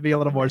wanting to be a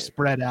little more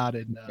spread out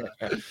and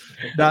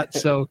not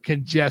so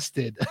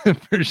congested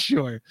for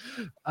sure.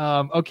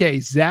 Okay,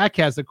 Zach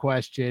has a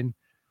question.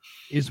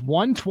 Is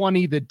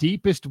 120 the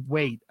deepest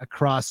weight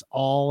across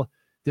all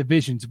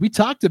divisions? We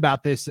talked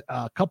about this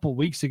a couple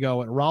weeks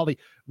ago at Raleigh.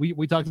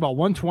 We talked about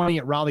 120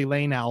 at Raleigh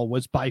Lane Owl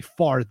was by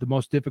far the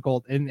most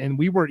difficult, and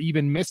we were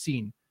even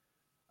missing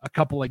a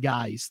couple of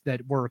guys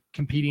that were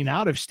competing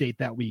out of state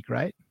that week,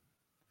 right?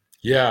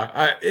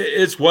 Yeah,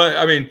 it's one.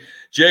 I mean,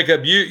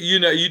 Jacob, you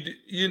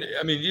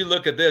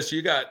look at this.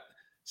 You got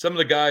some of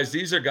the guys.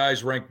 These are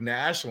guys ranked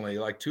nationally.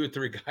 Like 2 or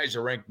 3 guys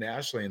are ranked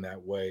nationally in that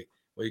weight.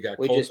 Well, you got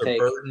Coulter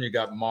Burton, you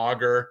got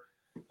Mauger,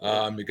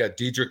 you got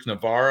Diedrich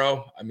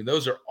Navarro. I mean,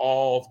 those are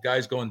all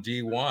guys going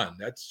D1.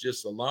 That's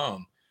just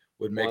alone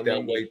would make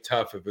that weight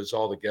tough if it's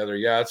all together.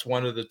 Yeah, it's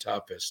one of the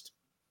toughest.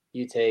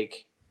 You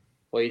take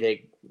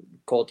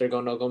Coulter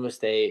going to Oklahoma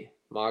State,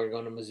 Mauger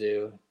going to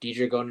Mizzou,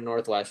 Diedrich going to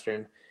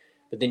Northwestern,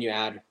 but then you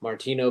add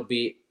Martino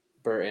beat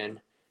Burton,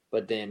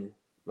 but then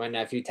my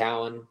nephew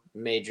Talon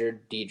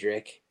majored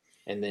Diedrich,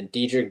 and then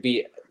Diedrich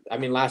beat,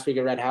 last week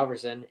at Red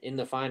Halverson in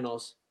the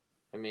finals.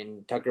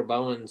 Tucker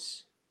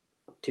Bowens,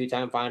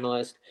 2-time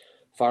finalist,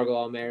 Fargo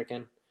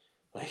All-American.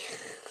 Like,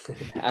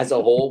 as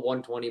a whole,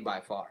 120 by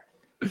far.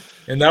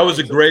 And that was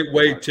a great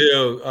weight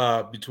too,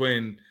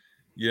 between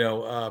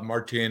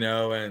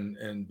Martino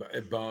and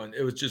Bowen.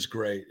 It was just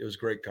great. It was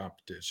great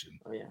competition.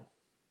 Oh yeah.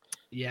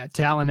 Yeah,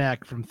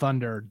 Talonek from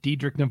Thunder,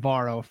 Diedrich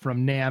Navarro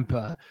from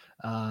Nampa,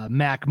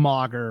 Mac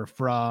Mauger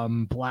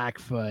from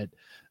Blackfoot.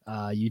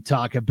 You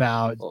talk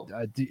about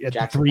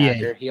Jackson 3A.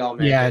 Packer, he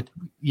all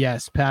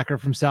yes, Packer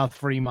from South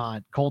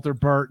Fremont, Coulter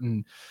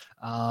Burton.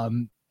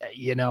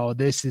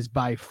 This is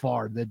by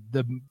far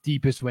the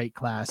deepest weight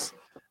class,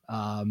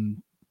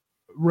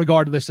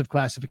 regardless of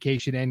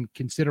classification and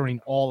considering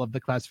all of the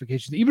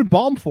classifications. Even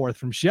Baumforth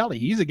from Shelley,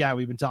 he's a guy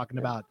we've been talking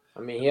about.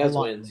 He has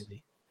wins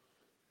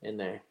in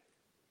there.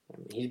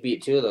 He's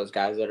beat 2 of those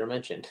guys that are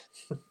mentioned.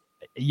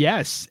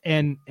 Yes,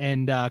 and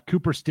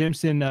Cooper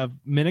Stimson of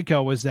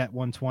Minico was at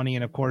 120,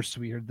 and of course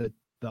we heard the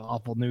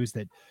awful news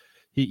that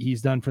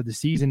he's done for the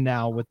season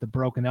now with the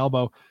broken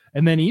elbow.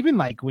 And then even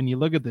like when you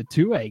look at the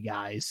 2A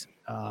guys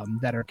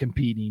that are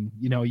competing,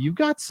 you've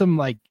got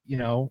some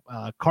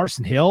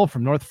Carson Hill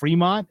from North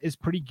Fremont is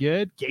pretty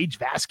good. Gage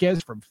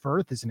Vasquez from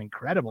Firth is an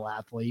incredible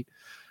athlete.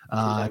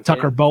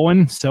 Tucker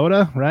Bowen,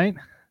 Soda, right?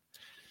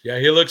 Yeah,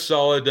 he looks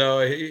solid though.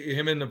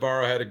 Him and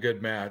Navarro had a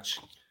good match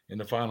in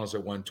the finals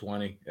at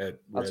 120.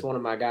 That's one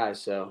of my guys,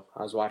 so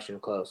I was watching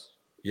him close.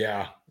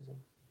 Yeah.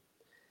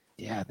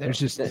 Yeah, there's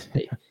just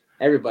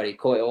everybody.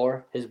 Coy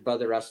Orr, his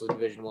brother wrestles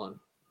Division I.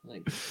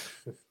 Like,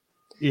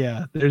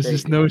 yeah, there's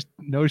crazy. just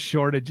no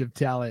shortage of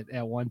talent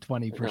at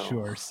 120 for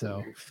sure.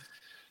 So,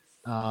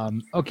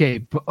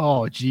 okay.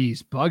 Oh,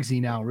 geez,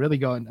 Bugsy now really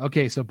going.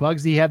 Okay, so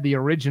Bugsy had the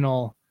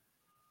original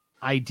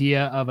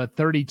idea of a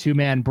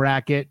 32-man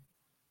bracket,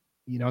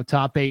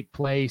 top 8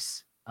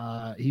 place.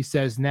 He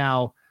says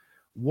now,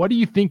 what do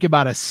you think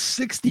about a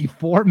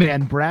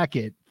 64-man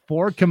bracket,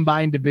 4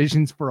 combined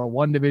divisions for a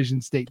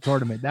 1-division state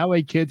tournament? That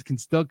way kids can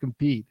still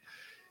compete.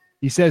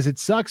 He says it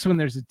sucks when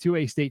there's a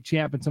 2A state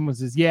champ and someone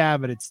says, yeah,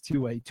 but it's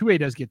 2A. 2A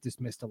does get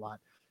dismissed a lot.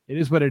 It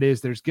is what it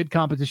is. There's good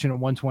competition at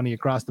 120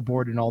 across the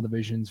board in all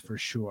divisions for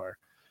sure.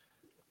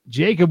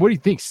 Jacob, what do you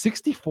think?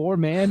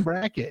 64-man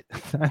bracket.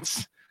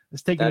 That's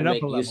taking it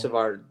up a level. Use of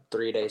our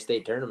 3-day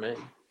state tournament.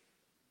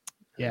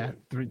 Yeah,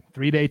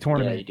 three-day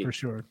tournament for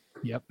sure.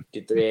 Yep.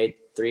 Do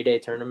 3-day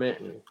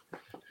tournament.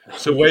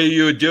 So the way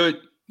you would do it,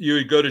 you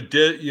would go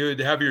to you would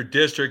have your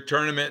district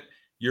tournament.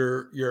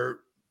 Your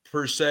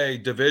per se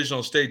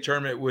divisional state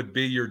tournament would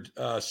be your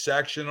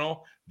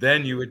sectional.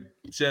 Then you would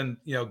send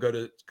go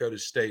to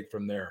state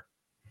from there.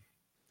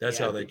 That's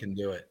how they can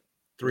do it.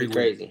 3 weeks.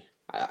 Crazy.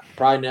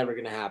 Probably never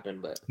gonna happen,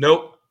 but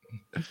nope.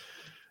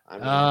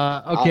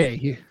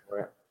 Okay.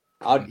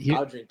 I'll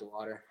drink the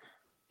water.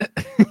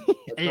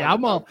 Hey,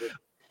 I'm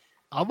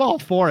all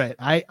for it.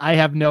 I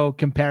have no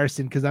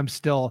comparison because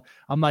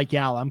I'm like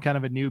Al. I'm kind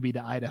of a newbie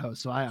to Idaho,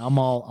 so I'm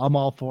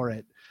all for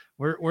it.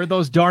 We're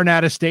those darn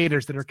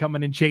out-of-staters that are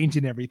coming and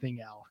changing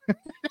everything, Al.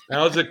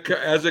 As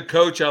a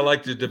coach, I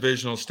like the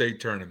divisional state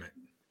tournament.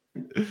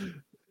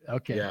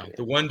 Okay. Yeah,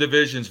 the 1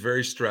 division is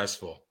very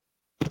stressful.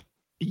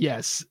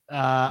 Yes.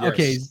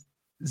 Okay.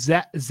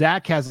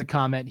 Zach has a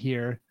comment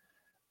here.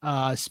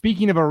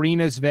 Speaking of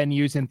arenas,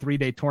 venues, and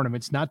 3-day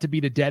tournaments, not to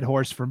beat a dead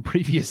horse from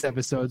previous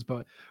episodes,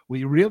 but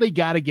we really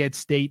got to get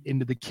state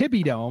into the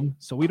Kibbe Dome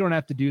so we don't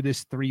have to do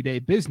this 3-day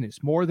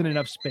business. More than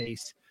enough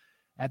space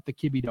at the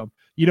Kibbe Dome.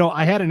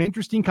 I had an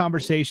interesting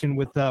conversation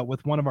with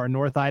one of our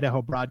North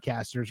Idaho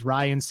broadcasters,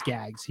 Ryan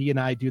Skaggs. He and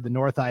I do the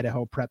North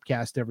Idaho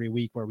Prepcast every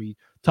week where we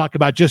talk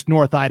about just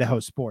North Idaho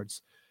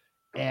sports.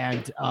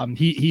 And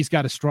he's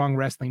got a strong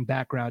wrestling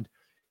background.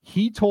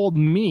 He told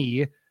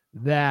me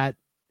that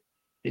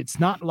it's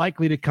not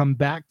likely to come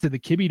back to the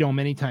Kibbe Dome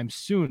anytime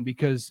soon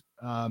because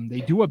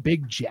they do a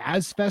big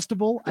jazz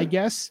festival, I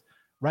guess,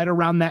 right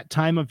around that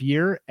time of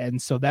year.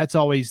 And so that's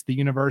always the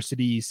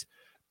university's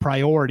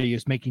priority,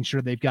 is making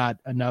sure they've got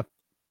enough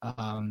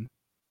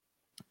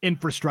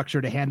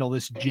infrastructure to handle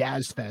this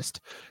jazz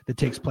fest that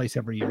takes place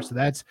every year.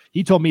 So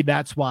he told me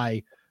that's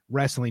why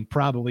wrestling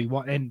probably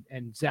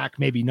and Zach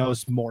maybe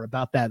knows more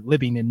about that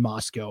living in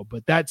Moscow,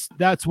 but that's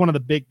one of the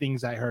big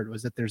things I heard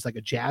was that there's like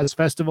a jazz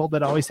festival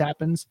that always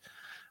happens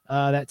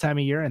that time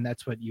of year, and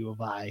that's what U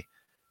of I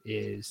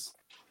is.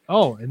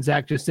 Oh, and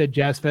Zach just said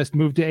Jazz Fest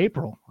moved to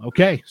April.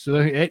 Okay,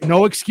 so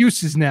no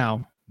excuses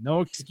now.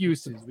 No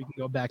excuses. We can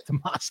go back to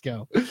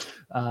Moscow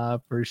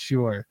for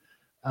sure.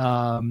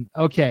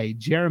 Okay,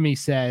 Jeremy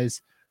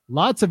says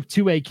lots of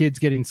 2A kids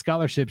getting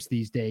scholarships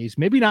these days.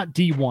 Maybe not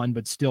D1,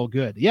 but still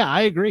good. Yeah,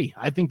 I agree.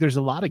 I think there's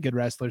a lot of good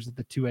wrestlers at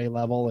the 2A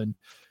level. And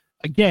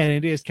again,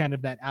 it is kind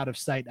of that out of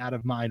sight, out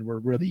of mind. We're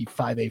really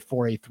 5A,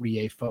 4A,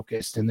 3A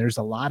focused. And there's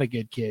a lot of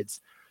good kids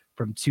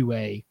from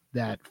 2A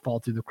that fall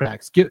through the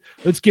cracks.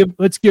 Let's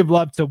give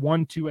love to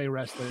one 2A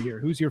wrestler here.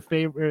 Who's your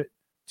favorite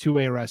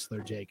 2A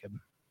wrestler, Jacob?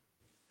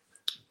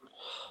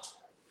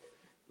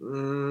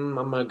 I'm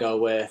going to go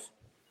with,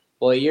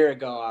 a year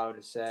ago, I would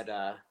have said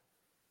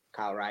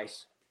Kyle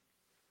Rice.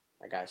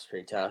 That guy's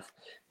pretty tough.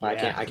 But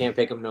yeah. I can't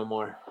pick him no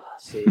more.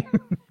 Let's see.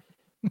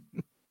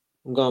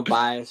 I'm going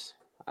bias.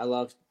 I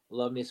love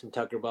me some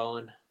Tucker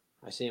Bowen.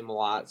 I see him a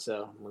lot,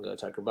 so I'm going to go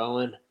Tucker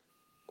Bowen.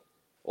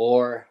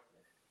 Or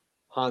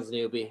Hans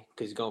Newby,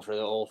 because he's going for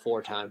the old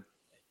 4-time.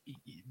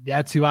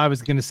 That's who I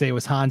was going to say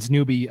was Hans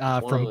Newby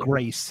from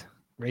Grace.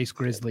 Grace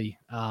Grizzly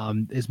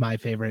is my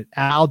favorite.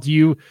 Al,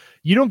 you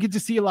don't get to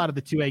see a lot of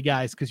the 2A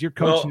guys because you're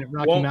coaching at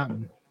Rocky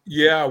Mountain.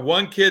 Yeah,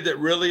 one kid that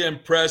really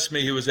impressed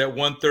me, he was at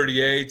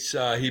 138.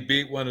 He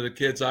beat one of the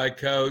kids I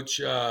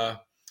coach,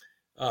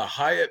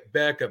 Hyatt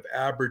Beck of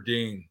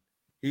Aberdeen.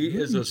 He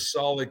is a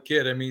solid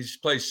kid. I mean, he's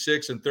placed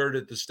 6th and 3rd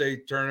at the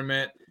state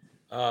tournament,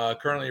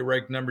 currently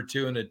ranked number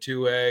 2 in the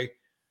 2A.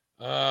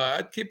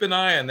 I'd keep an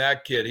eye on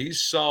that kid.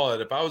 He's solid.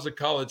 If I was a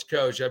college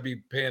coach, I'd be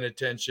paying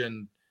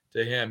attention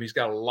to him. He's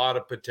got a lot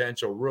of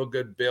potential, real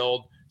good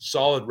build,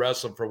 solid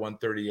wrestler for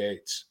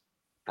 138s.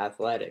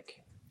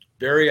 Athletic.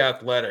 Very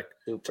athletic.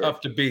 Super. Tough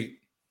to beat.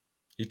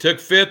 He took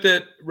 5th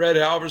at Red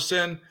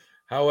Halverson.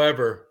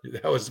 However,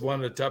 that was one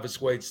of the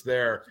toughest weights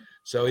there.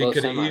 So he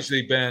could have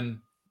easily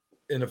been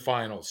in the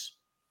finals.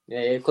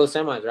 Yeah, close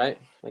semis, right?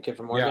 Like kid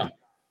from Oregon.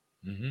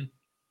 Yeah. Mm-hmm.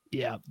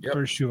 Yeah,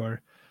 for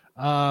sure.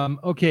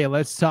 Okay,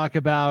 let's talk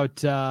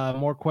about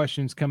more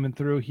questions coming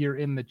through here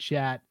in the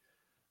chat.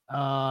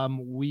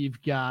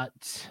 We've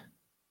got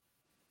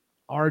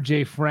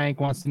RJ Frank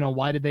wants to know,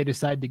 why did they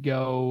decide to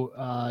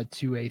go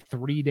to a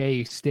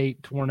 3-day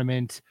state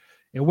tournament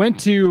It went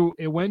to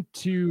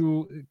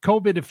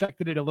COVID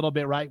affected it a little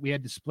bit, right? We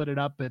had to split it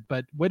up,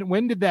 but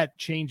when did that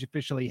change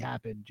officially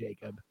happen,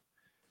 Jacob?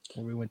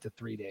 When we went to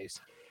 3 days?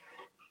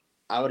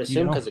 I would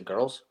assume because of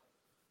girls.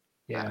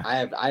 Yeah.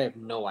 I have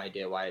no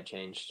idea why it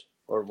changed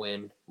or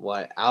when,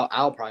 what.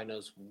 Al probably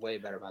knows way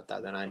better about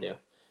that than I do.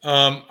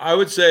 I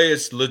would say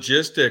it's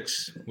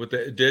logistics with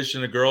the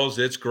addition of girls.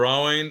 It's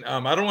growing.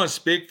 I don't want to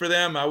speak for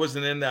them. I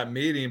wasn't in that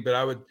meeting, but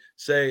I would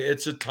say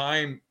it's a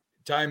time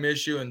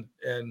issue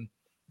and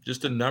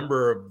just a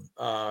number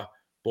of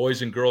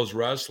boys and girls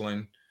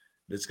wrestling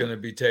that's going to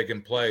be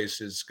taking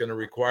place is going to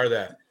require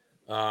that.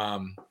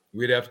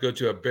 We'd have to go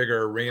to a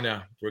bigger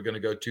arena. We're going to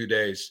go 2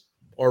 days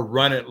or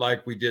run it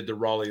like we did the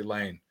Raleigh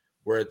Lane,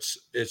 where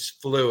it's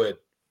fluid,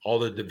 all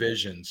the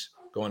divisions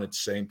going at the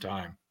same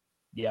time.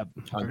 Yep.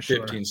 On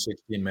 15,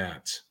 16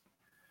 mats.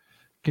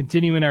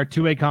 Continuing our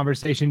two-way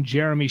conversation,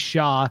 Jeremy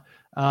Shaw.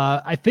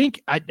 I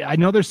think I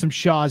know there's some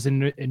Shaws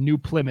in New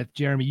Plymouth.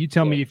 Jeremy, you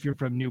tell me if you're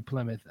from New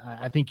Plymouth.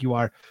 I think you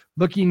are.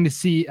 Looking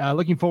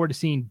forward to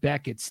seeing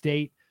Beck at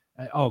State.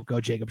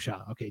 Go Jacob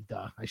Shaw. Okay,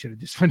 duh. I should have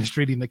just finished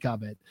reading the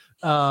comment.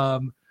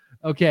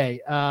 Okay.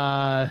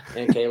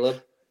 And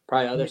Caleb,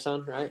 probably other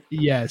son, right?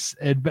 Yes.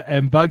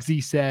 And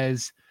Bugsy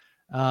says,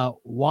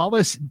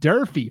 Wallace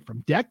Durfee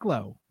from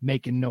Declo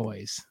making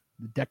noise.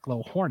 The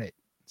Declo Hornet.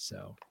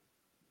 So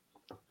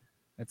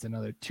that's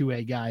another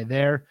 2A guy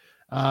there.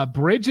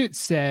 Bridget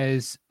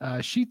says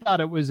she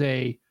thought it was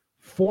a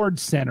Ford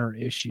Center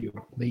issue,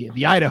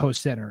 the Idaho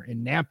Center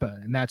in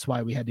Nampa, and that's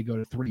why we had to go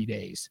to 3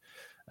 days.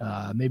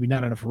 Maybe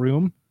not enough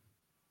room.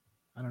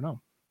 I don't know.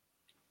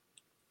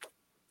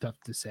 Tough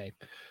to say.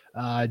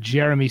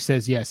 Jeremy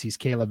says, yes, he's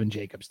Caleb and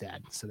Jacob's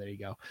dad. So there you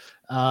go.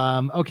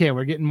 Okay,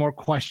 we're getting more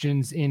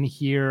questions in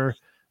here.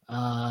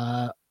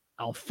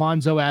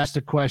 Alfonso asked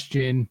a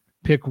question.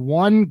 Pick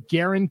one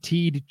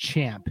guaranteed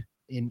champ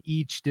in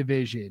each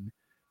division.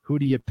 Who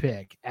do you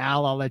pick?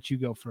 Al, I'll let you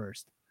go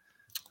first.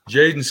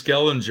 Jaden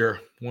Skellinger,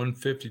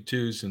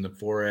 152s in the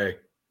 4A.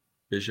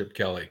 Bishop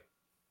Kelly.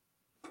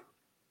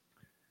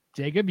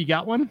 Jacob, you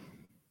got one?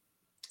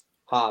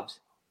 Hobbs.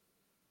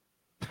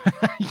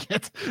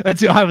 That's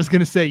what I was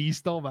going to say. You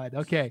stole mine.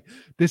 Okay.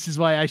 This is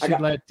why I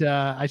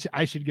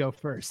should go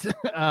first.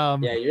 Yeah,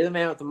 you're the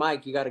man with the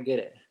mic. You got to get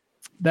it.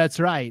 That's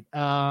right.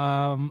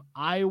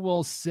 I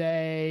will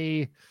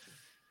say,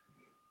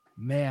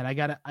 man, I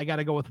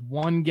gotta go with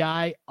one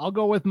guy. I'll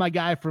go with my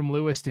guy from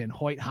Lewiston,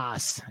 Hoyt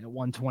Haas at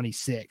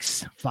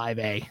 126,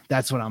 5A.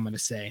 That's what I'm gonna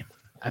say.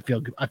 I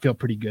feel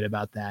pretty good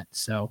about that.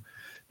 So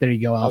there you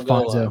go,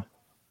 Alfonso.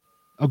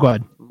 Go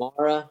ahead.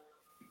 Mara,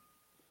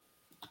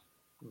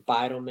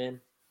 Beidelman,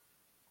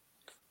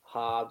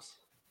 Hobbs,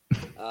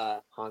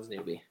 Hans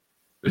Newby.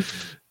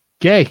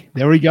 Okay,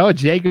 there we go.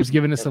 Jacob's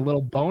giving us a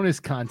little bonus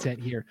content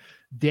here.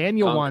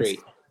 Daniel wants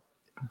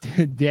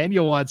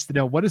to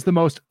know, what is the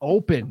most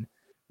open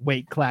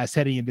weight class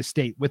heading into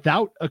state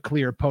without a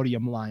clear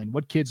podium line?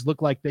 What kids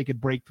look like they could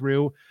break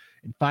through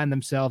and find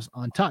themselves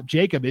on top?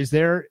 Jacob, is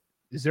there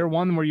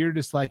one where you're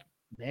just like,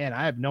 man,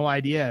 I have no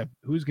idea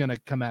who's going to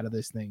come out of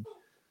this thing?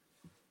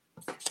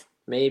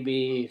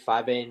 Maybe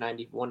 5A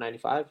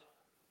 195.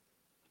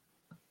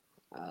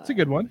 That's a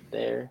good one.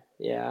 There,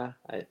 yeah.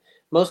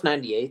 Most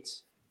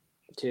 98s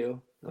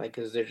too, like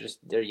because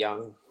they're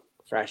young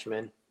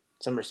freshmen.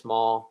 Some are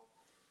small.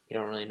 You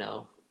don't really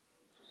know.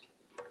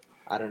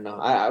 I don't know.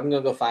 I'm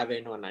gonna go 5A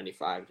and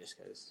 195 just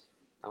because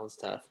that one's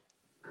tough.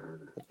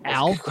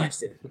 Al?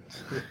 Question.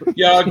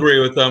 Yeah, I'll agree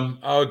with them.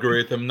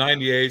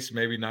 98s,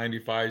 maybe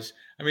 95s.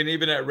 I mean,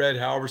 even at Red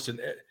Halverson,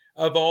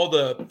 of all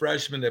the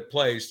freshmen that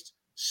placed,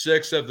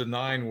 6 of the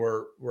 9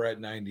 were at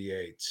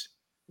 98s.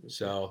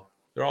 So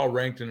they're all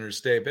ranked in their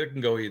state, but it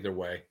can go either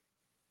way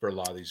for a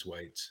lot of these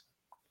weights.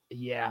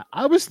 Yeah,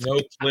 I was no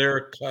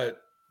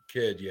clear-cut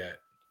kid yet.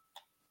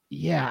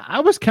 Yeah,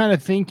 I was kind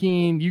of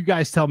thinking, you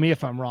guys tell me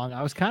if I'm wrong.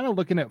 I was kind of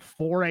looking at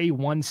 4A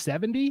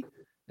 170.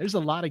 There's a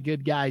lot of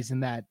good guys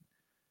in that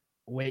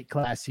weight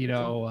class,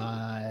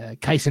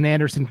 Kyson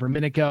Anderson from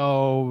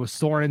Minico,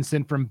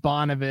 Sorensen from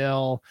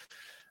Bonneville,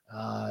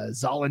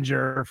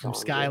 Zollinger from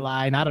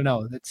Skyline. I don't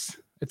know.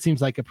 It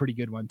seems like a pretty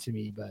good one to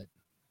me, but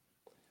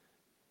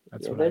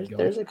that's what I'd go.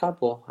 There's a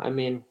couple. I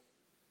mean,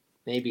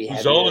 maybe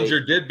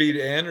Zollinger did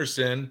beat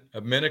Anderson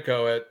of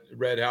Minico at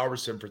Red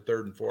Halverson for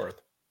 3rd and 4th.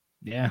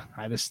 Yeah,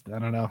 I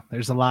don't know.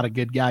 There's a lot of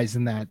good guys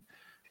in that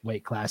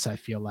weight class, I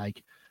feel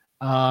like.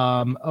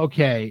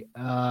 Okay.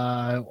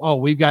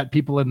 We've got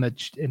people in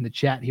the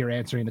chat here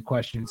answering the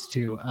questions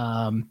too.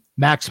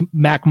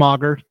 Mac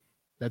Mauger,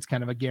 that's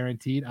kind of a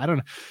guaranteed. I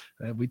don't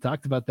know. We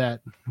talked about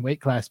that weight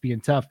class being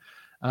tough.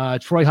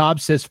 Troy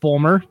Hobbs says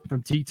Fulmer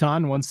from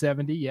Teton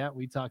 170. Yeah,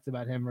 we talked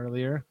about him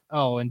earlier.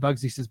 Oh, and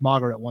Bugsy says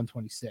Mauger at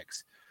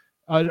 126.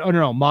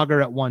 No,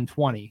 Mauger at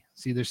 120.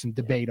 See, there's some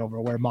debate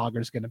over where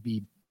Mauger's going to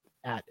be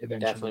at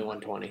eventually. Definitely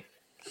 120.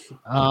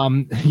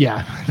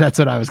 Yeah, that's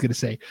what I was going to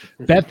say.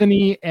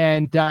 Bethany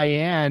and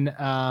Diane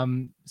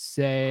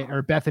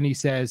Bethany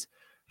says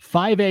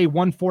 5A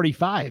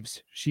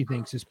 145s she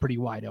thinks is pretty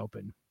wide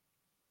open.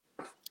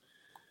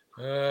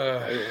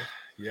 Yeah,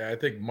 Yeah, I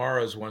think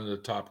Mara's one of the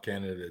top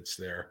candidates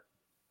there.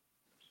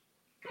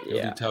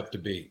 He'll be tough to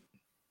beat.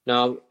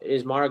 No,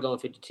 is Mara going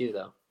 52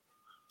 though?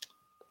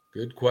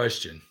 Good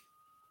question.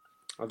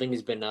 I think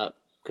he's been up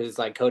because it's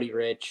like Cody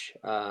Rich,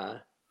 the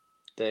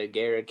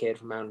Garrett kid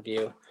from Mountain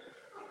View,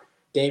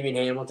 Damian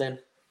Hamilton,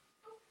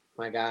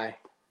 my guy.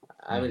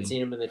 I haven't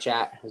seen him in the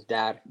chat. His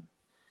dad.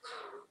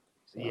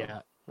 So yeah,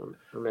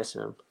 we're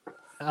missing him.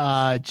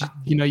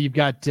 You've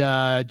got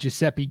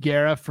Giuseppe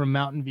Guerra from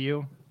Mountain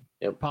View,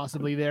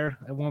 possibly there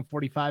at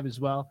 145 as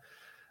well.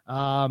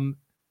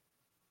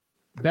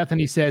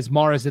 Bethany says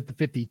Mara's at the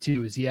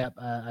 52s. Yep,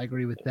 I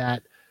agree with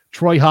that.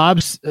 Troy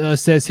Hobbs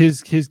says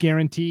his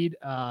guaranteed.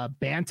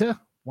 Banta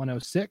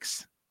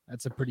 106.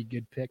 That's a pretty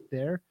good pick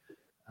there.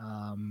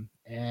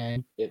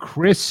 And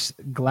Chris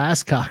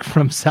Glasscock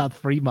from South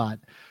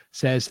Fremont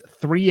says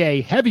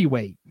 3A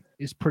heavyweight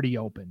is pretty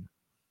open.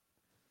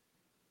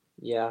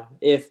 Yeah,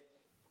 if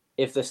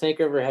the Snake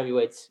River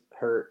heavyweights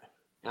hurt,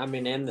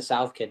 and the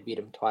South kid beat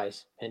him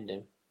twice, pinned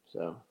him.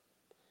 So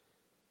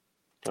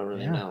don't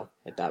really know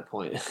at that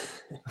point.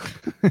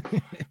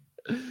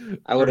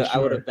 I would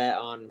have bet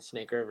on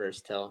Snake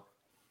Rivers till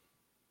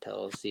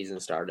the season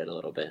started a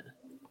little bit.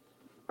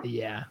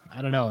 Yeah,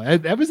 I don't know.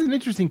 That was an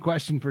interesting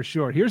question for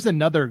sure. Here's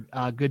another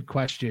good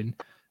question.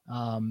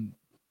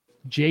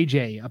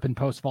 JJ up in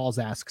Post Falls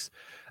asks,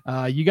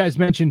 you guys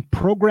mentioned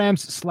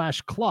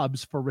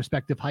programs/clubs for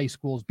respective high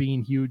schools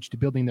being huge to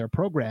building their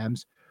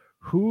programs.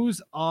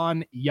 Who's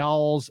on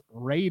y'all's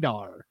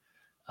radar?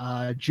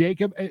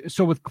 Jacob,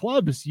 so with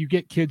clubs, you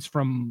get kids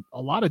from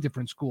a lot of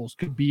different schools,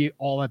 could be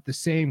all at the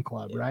same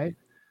club, right?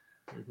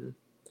 Mm-hmm.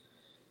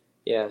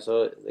 Yeah,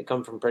 so they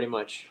come from pretty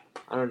much,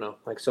 I don't know.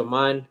 Like, so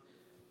mine,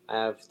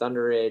 I have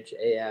Thunder Ridge,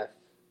 AF,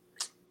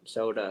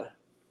 Soda,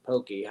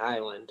 Pokey,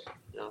 Highland.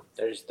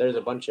 There's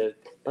a bunch of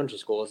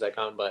schools that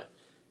come, but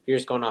if you're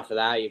just going off of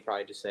that, you'd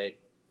probably just say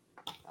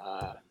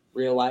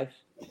Real Life.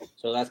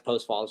 So that's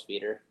Post Falls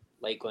feeder,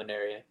 Lakeland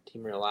area,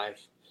 Team Real Life.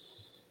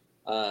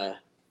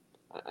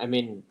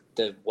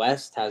 The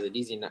West has it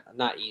easy,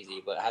 not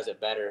easy, but has it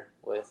better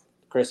with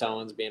Chris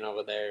Owens being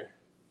over there.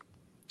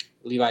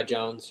 Levi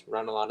Jones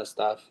run a lot of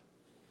stuff.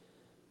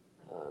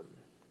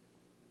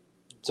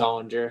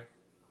 Zollinger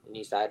in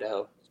East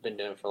Idaho has been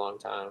doing it for a long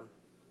time.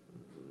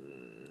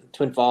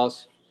 Twin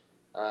Falls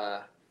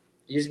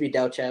used to be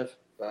Delchev,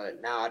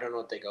 but now I don't know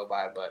what they go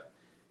by, but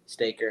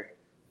Staker.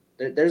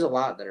 There's a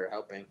lot that are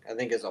helping. I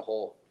think as a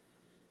whole,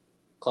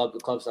 club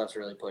stuff's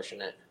really pushing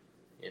it,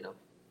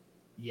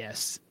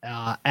 Yes.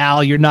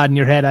 Al, you're nodding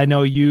your head. I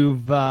know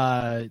you've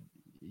got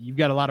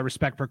a lot of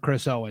respect for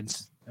Chris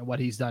Owens and what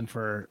he's done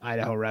for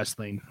Idaho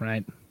wrestling,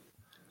 right?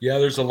 Yeah,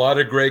 there's a lot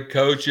of great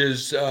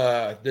coaches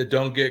that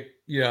don't get,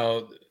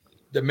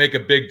 that make a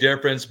big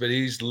difference, but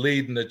he's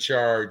leading the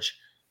charge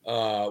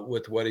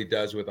with what he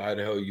does with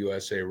Idaho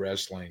USA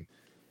Wrestling.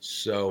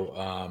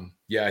 So,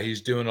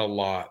 he's doing a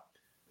lot.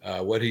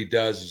 What he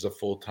does is a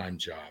full-time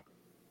job,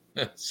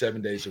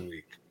 7 days a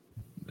week.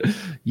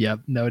 Yep,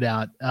 no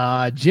doubt.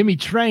 Jimmy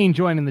Train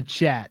joining the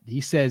chat. He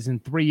says in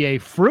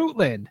 3A,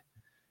 Fruitland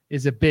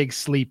is a big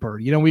sleeper.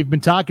 We've been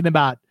talking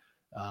about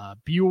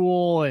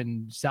Buell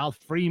and South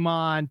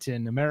Fremont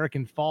and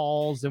American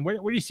Falls. And where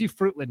do you see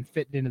Fruitland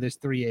fitting into this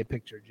 3A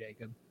picture,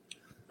 Jacob?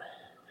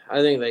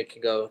 I think they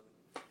could go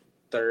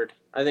third.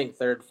 I think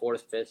third,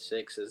 fourth, fifth,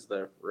 sixth is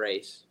the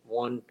race.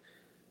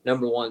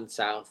 Number one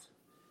South.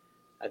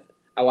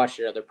 I watched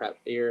your other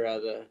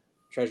the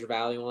Treasure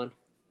Valley one.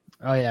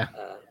 Oh yeah,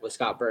 with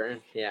Scott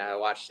Burton. Yeah, I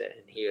watched it,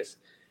 and he was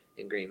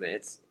in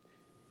agreement.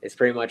 It's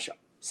pretty much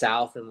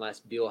South, unless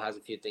Buell has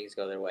a few things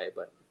go their way.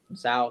 But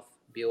South,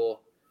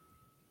 Buell,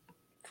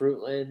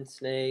 Fruitland,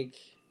 Snake,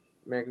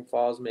 American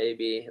Falls,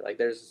 maybe. Like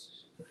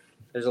there's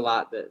a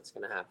lot that's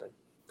gonna happen.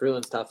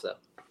 Fruitland's tough though.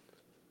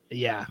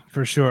 Yeah,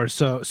 for sure.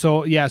 So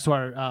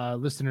our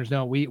listeners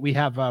know we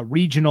have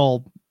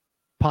regional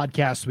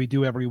podcasts we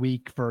do every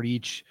week for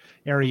each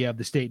area of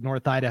the state: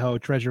 North Idaho,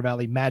 Treasure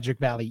Valley, Magic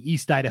Valley,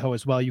 East Idaho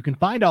as well. You can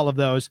find all of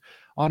those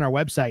on our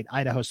website,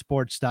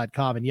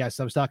 idahosports.com. And yes,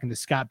 I was talking to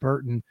Scott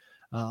Burton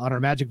on our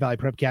Magic Valley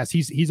Prepcast.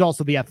 He's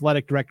also the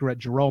athletic director at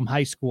Jerome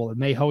High School,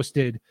 and they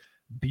hosted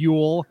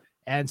Buell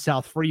and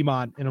South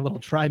Fremont in a little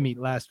tri-meet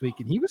last week,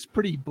 and he was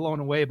pretty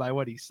blown away by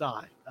what he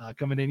saw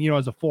coming in,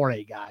 as a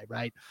 4A guy,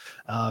 right?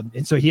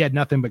 And so he had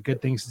nothing but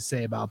good things to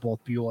say about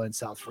both Buell and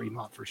South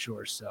Fremont for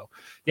sure. So,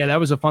 yeah, that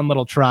was a fun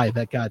little try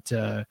that got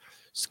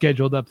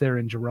scheduled up there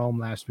in Jerome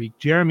last week.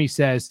 Jeremy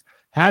says,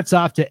 hats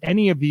off to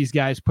any of these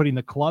guys putting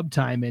the club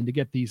time in to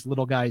get these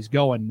little guys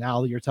going.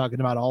 Now you're talking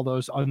about all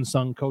those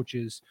unsung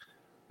coaches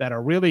that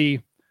are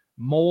really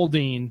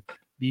molding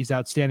these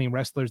outstanding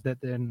wrestlers that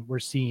then we're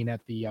seeing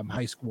at the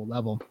high school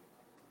level.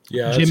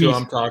 Yeah, that's what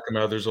I'm talking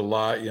about. There's a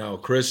lot,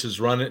 Chris is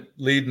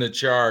leading the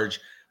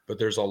charge, but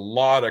there's a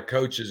lot of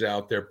coaches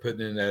out there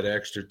putting in that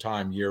extra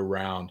time year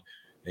round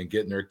and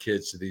getting their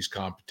kids to these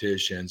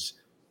competitions,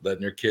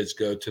 letting their kids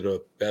go to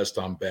the best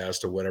on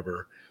best or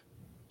whatever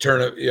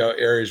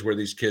areas where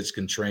these kids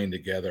can train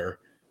together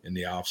in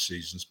the off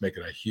seasons,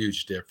 making a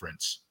huge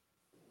difference.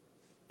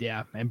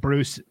 Yeah, and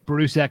Bruce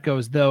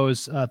echoes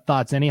those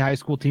thoughts. Any high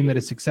school team that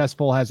is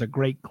successful has a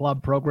great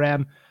club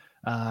program.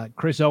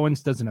 Chris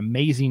Owens does an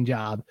amazing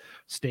job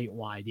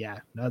statewide. Yeah,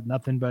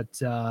 nothing but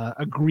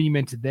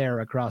agreement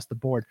there across the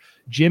board.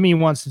 Jimmy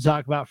wants to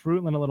talk about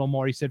Fruitland a little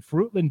more. He said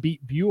Fruitland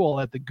beat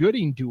Buell at the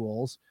Gooding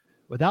duels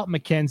without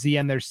McKenzie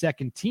and their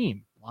second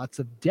team. Lots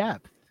of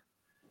depth.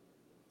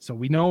 So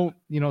we know,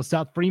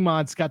 South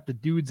Fremont's got the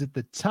dudes at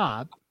the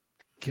top.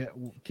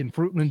 Can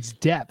Fruitland's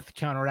depth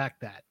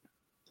counteract that,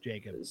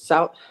 Jacob?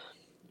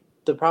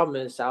 The problem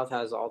is South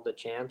has all the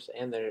champs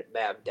and they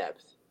have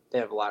depth. They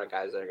have a lot of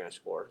guys that are going to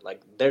score.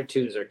 Like, their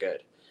twos are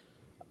good.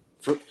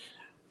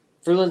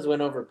 Fruitland's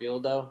win over Buell,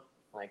 though.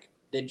 Like,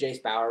 did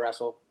Jace Bauer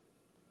wrestle?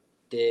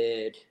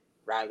 Did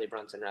Riley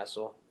Brunson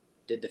wrestle?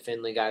 Did the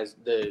Finley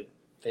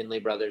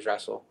brothers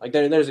wrestle? Like,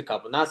 there's a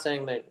couple. Not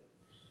saying that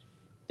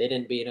they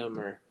didn't beat them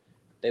or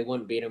they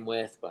wouldn't beat them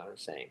with, but I'm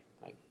saying,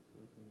 like,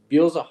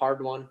 Buell's a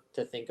hard one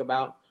to think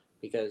about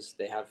because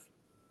they have,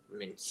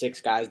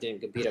 6 guys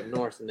didn't compete up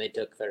north and they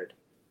took third.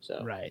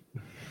 So right.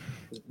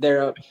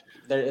 They're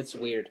it's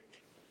weird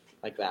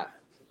like that.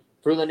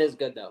 Fruitland is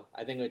good, though.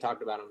 I think we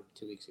talked about them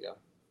 2 weeks ago.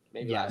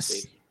 Maybe last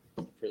week.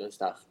 Fruitland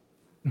stuff.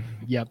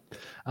 Yep.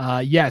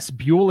 Yes,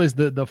 Buell is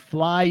the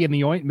fly in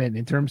the ointment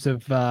in terms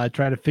of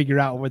trying to figure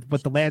out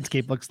what the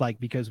landscape looks like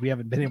because we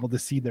haven't been able to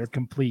see their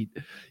complete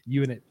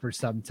unit for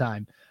some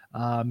time.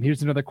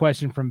 Here's another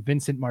question from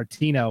Vincent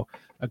Martino.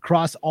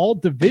 Across all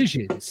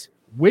divisions,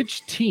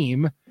 which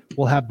team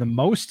will have the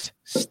most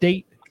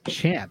state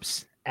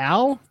champs?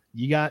 Al,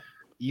 you got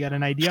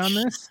an idea on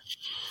this?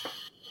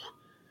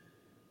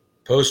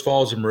 Post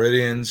Falls and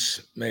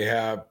Meridians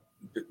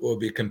will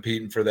be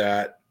competing for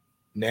that.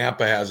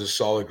 Nampa has a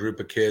solid group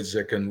of kids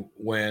that can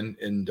win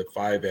into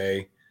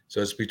 5A,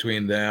 so it's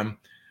between them.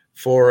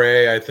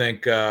 4A, I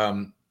think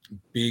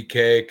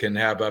BK can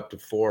have up to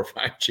 4 or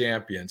 5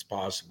 champions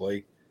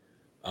possibly.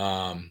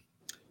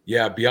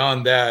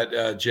 Beyond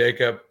that,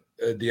 Jacob,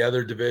 the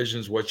other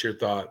divisions, what's your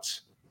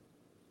thoughts?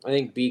 I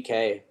think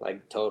BK,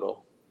 like,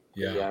 total.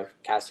 Yeah. You have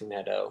Casting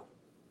Meadow,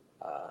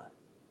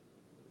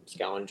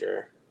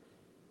 Scallinger,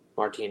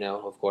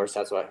 Martino, of course.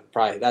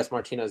 That's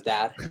Martino's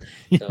dad.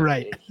 So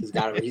right. He's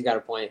got a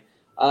point.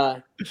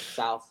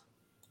 South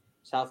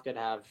could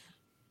have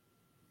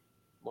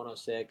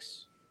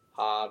 106,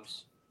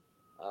 Hobbs,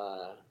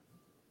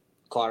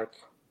 Clark.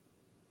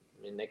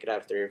 They could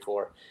have 3 or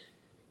 4.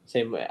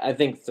 Same way. I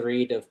think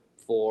 3 to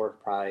 4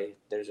 probably.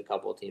 There's a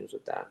couple of teams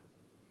with that.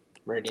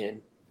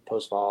 Meridian,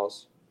 Post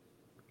Falls.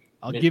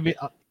 I'll give it.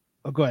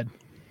 Go ahead.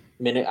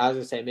 I was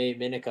gonna say maybe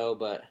Minico,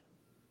 but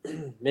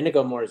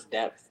Minico more is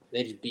depth.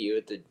 They just beat you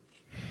at the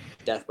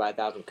death by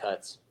 1,000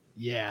 cuts.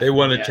 Yeah, they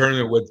won a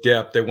tournament with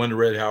depth. They won to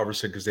Red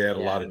Halverson because they had a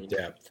lot of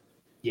depth.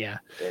 Yeah,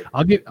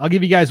 I'll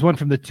give you guys one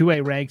from the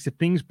 2A ranks. If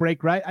things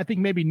break right, I think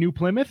maybe New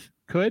Plymouth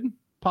could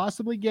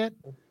possibly get,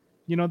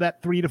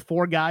 that 3 to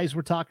 4 guys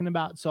we're talking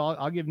about. So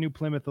I'll give New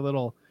Plymouth a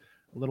little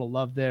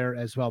love there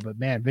as well. But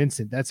man,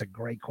 Vincent, that's a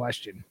great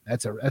question.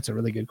 That's a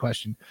really good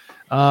question.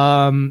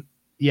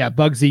 Yeah,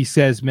 Bugsy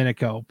says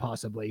Minico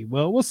possibly.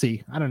 Well, we'll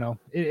see. I don't know.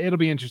 It'll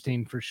be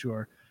interesting for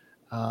sure.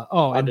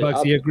 And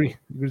Bugsy agrees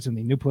with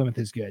me. New Plymouth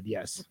is good.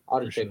 Yes.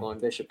 I'll just pick one.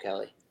 Bishop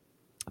Kelly.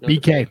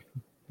 BK.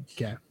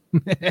 Okay.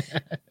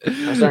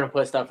 I'm starting to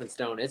put stuff in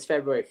stone. It's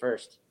February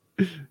 1st.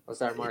 I'll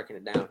start marking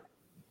it down.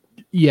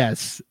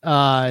 Yes.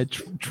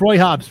 Troy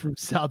Hobbs from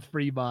South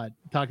Fremont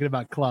talking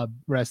about club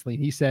wrestling.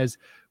 He says,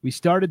 we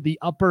started the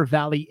Upper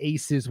Valley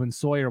Aces when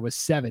Sawyer was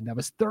 7. That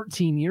was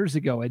 13 years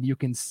ago, and you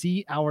can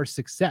see our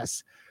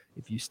success.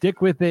 If you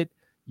stick with it,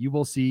 you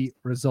will see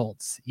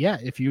results. Yeah,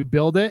 if you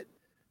build it,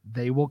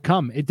 they will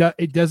come. It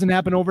doesn't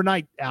happen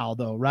overnight, Al,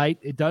 though, right?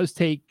 It does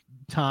take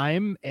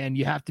time, and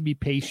you have to be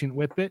patient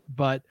with it.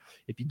 But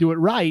if you do it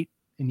right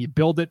and you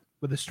build it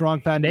with a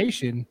strong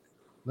foundation,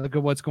 look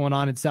at what's going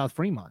on in South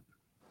Fremont.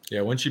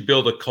 Yeah, once you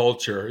build a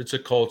culture, it's a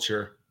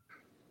culture.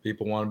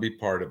 People want to be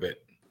part of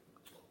it.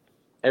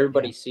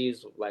 Everybody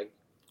sees like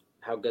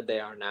how good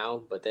they are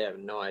now, but they have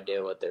no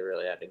idea what they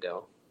really had to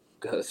go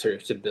through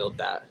to build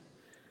that.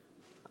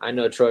 I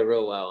know Troy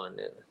real well,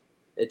 and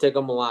it took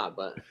them a lot,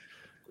 but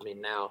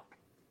now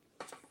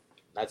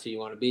that's who you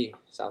want to be,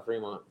 South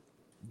Fremont.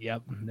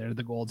 Yep, they're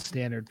the gold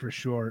standard for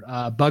sure.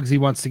 Bugsy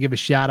wants to give a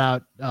shout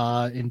out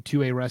in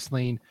 2A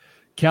wrestling.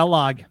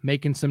 Kellogg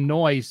making some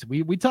noise.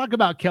 We talk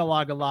about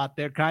Kellogg a lot.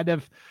 They're kind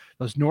of,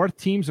 those North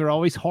teams are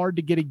always hard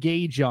to get a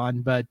gauge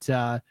on, but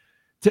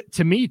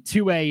to me,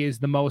 2A is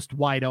the most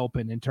wide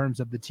open in terms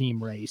of the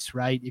team race,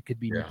 right? It could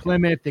be New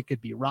Plymouth, it could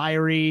be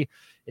Ryrie,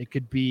 it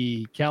could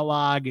be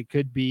Kellogg, it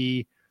could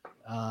be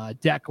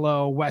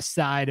Declo, West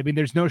Side.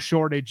 There's no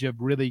shortage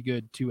of really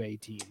good 2A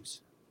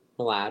teams.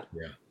 Malad.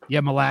 Yeah,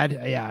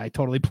 Malad. Yeah, I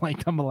totally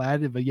blanked on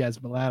Malad, but yes,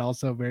 Malad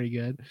also very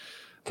good.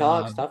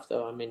 Kellogg's tough,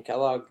 though.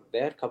 Kellogg, they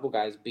had a couple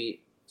guys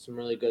beat some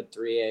really good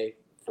 3A,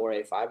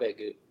 4A,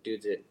 5A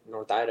dudes at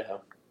North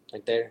Idaho.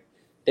 Like,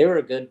 they were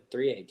a good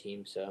 3A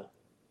team, so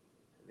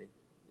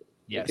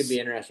it could be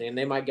interesting. And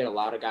they might get a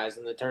lot of guys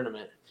in the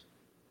tournament.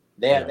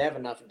 They have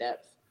enough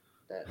depth.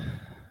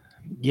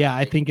 Yeah,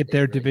 I think at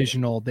their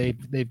divisional,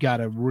 they've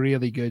got a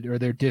really good, or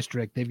their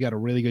district, they've got a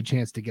really good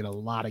chance to get a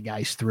lot of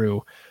guys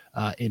through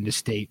into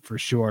state for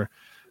sure.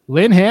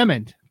 Lynn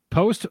Hammond,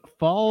 Post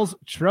Falls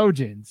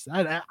Trojans.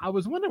 I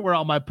was wondering where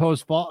all my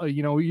Post Fall,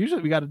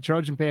 usually we got the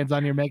Trojan fans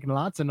on here making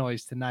lots of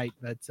noise tonight,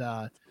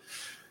 but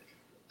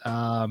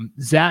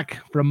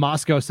Zach from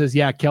Moscow says,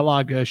 yeah,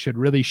 Kellogg should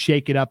really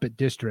shake it up at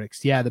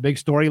districts. Yeah, the big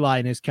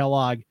storyline is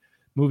Kellogg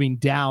moving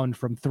down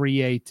from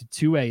 3A to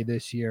 2A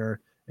this year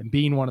and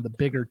being one of the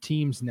bigger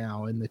teams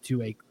now in the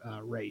 2A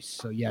race.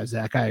 So yeah,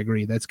 Zach, I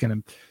agree. That's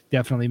going to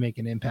definitely make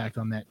an impact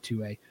on that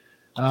 2A.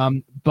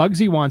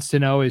 Bugsy wants to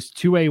know, is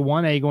 2A,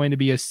 1A going to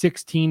be a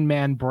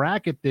 16-man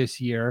bracket this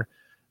year?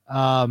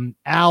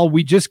 Al,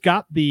 we just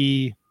got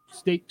the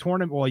state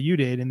tournament. Well, you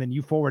did, and then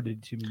you forwarded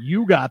it to me.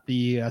 You got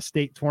the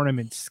state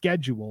tournament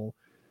schedule.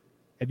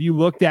 Have you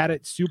looked at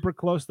it super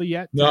closely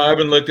yet? No, I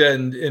haven't looked at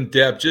it in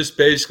depth. Just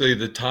basically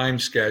the time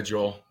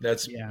schedule.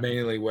 That's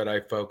mainly what I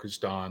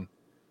focused on.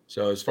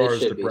 So as far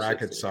as the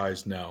bracket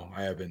size, no,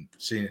 I haven't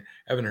seen it.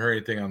 I haven't heard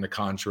anything on the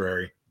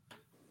contrary.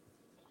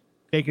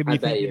 I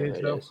bet you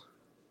it is.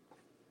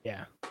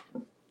 Yeah. I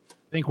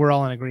think we're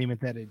all in agreement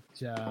that it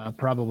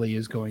probably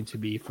is going to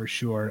be for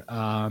sure.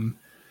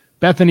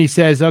 Bethany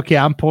says, okay,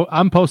 I'm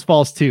Post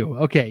Falls too.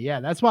 Okay. Yeah.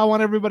 That's why I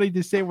want everybody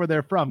to say where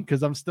they're from,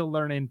 because I'm still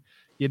learning,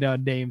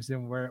 names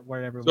and where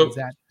everyone's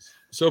at.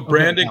 So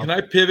Brandon, can I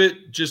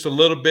pivot just a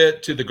little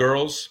bit to the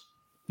girls?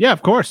 Yeah,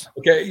 of course.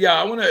 Okay. Yeah.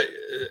 I want to,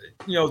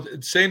 at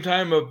the same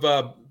time of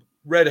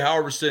Red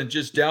Halverson,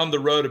 just down the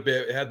road a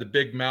bit, had the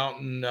Big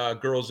Mountain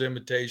Girls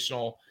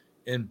Invitational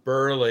in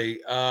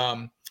Burley.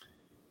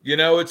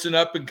 It's an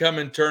up and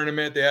coming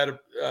tournament. They had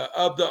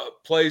of the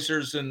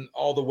placers and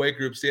all the weight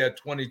groups, they had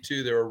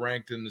 22 that were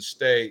ranked in the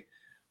state.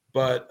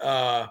 But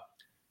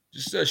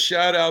just a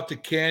shout out to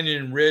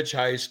Canyon Ridge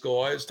High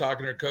School. I was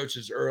talking to their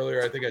coaches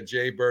earlier. I think at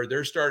Jay Bird,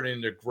 they're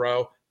starting to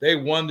grow. They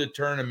won the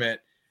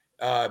tournament,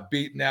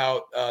 beating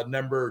out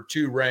number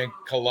 2 ranked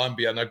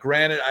Columbia. Now,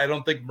 granted, I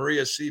don't think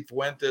Maria C.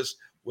 Fuentes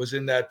was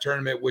in that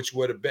tournament, which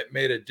would have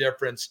made a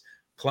difference.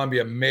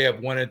 Columbia may have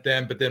won it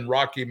then, but then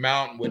Rocky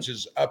Mountain, which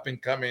is up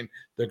and coming,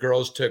 the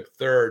girls took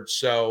 3rd.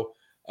 So,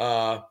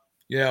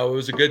 it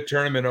was a good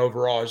tournament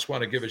overall. I just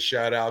want to give a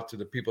shout out to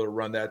the people that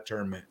run that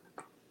tournament.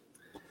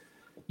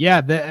 Yeah,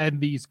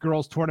 and these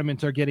girls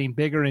tournaments are getting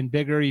bigger and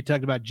bigger. You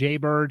talked about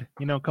Jaybird,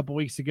 a couple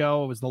weeks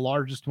ago. It was the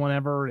largest one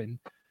ever, and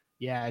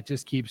yeah, it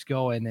just keeps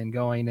going and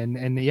going.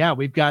 And yeah,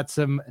 we've got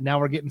now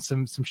we're getting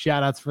some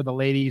shout outs for the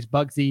ladies.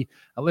 Bugsy,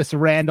 Alyssa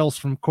Randalls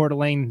from Coeur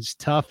d'Alene is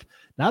tough.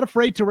 Not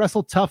afraid to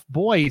wrestle tough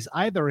boys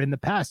either in the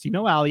past.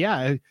 Al,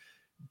 yeah,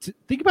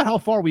 think about how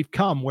far we've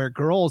come where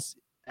girls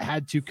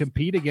had to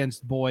compete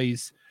against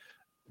boys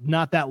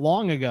not that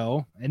long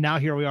ago. And now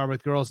here we are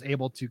with girls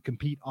able to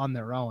compete on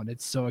their own.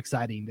 It's so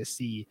exciting to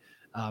see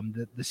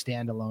the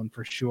standalone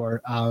for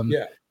sure.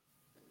 Yeah,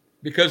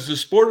 because the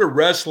sport of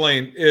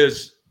wrestling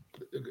is,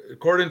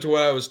 according to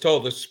what I was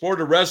told, the sport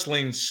of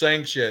wrestling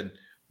sanctioned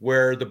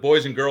where the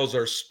boys and girls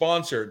are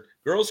sponsored.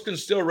 Girls can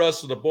still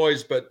wrestle the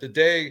boys, but the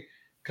day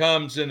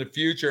comes in the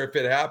future, if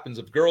it happens,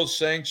 if girls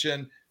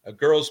sanction a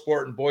girls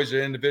sport and boys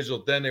are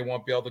individual, then they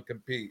won't be able to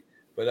compete.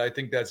 But I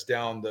think that's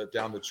down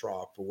the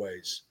trough a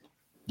ways.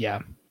 Yeah.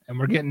 And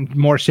we're getting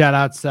more shout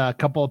outs. A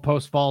couple of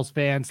Post Falls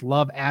fans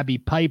love Abby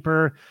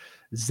Piper.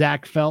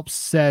 Zach Phelps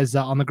says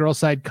on the girls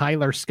side,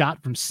 Kyler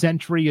Scott from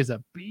Century is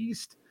a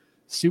beast.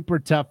 Super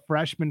tough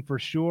freshman for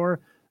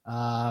sure.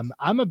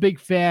 I'm a big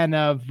fan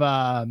of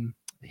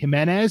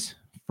Jimenez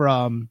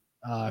from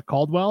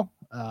Caldwell.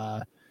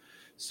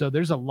 So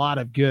there's a lot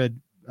of good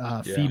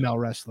female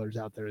wrestlers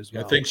out there as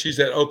well. I think she's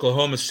at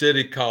Oklahoma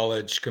City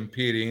College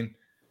competing.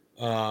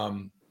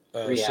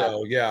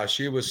 So yeah,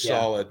 she was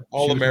solid.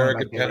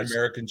 All-American,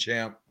 Pan-American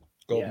champ,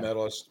 gold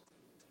medalist.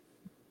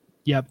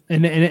 Yep.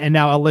 And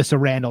now Alyssa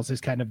Randalls is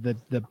kind of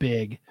the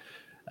big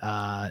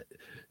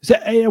so,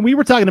 and we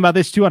were talking about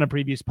this too on a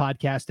previous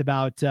podcast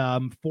about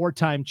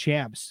 4-time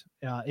champs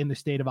in the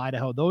state of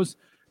Idaho.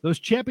 Those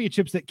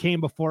championships that came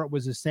before it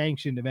was a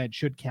sanctioned event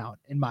should count,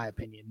 in my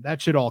opinion.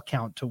 That should all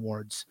count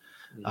towards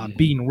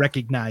being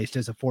recognized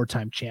as a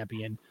 4-time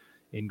champion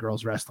in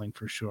girls wrestling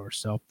for sure.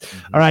 So,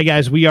 all right,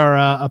 guys, we are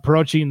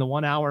approaching the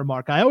 1 hour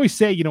mark. I always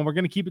say, we're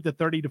going to keep it to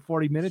 30 to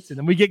 40 minutes, and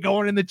then we get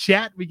going in the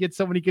chat. We get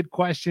so many good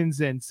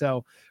questions, and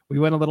so we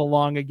went a little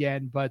long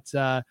again, but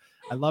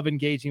I love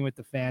engaging with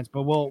the fans.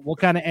 But we'll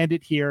kind of end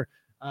it here.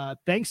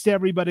 Thanks to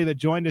everybody that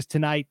joined us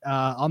tonight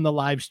on the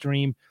live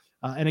stream.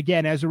 And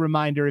again, as a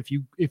reminder, if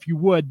you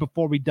would,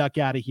 before we duck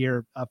out of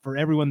here, for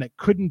everyone that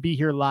couldn't be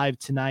here live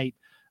tonight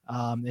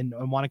and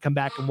want to come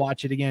back and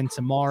watch it again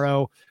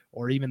tomorrow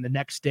or even the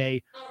next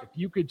day, if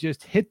you could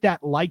just hit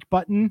that like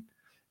button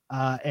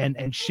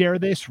and share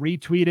this,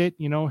 retweet it,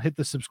 hit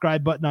the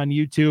subscribe button on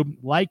YouTube,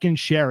 like and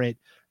share it.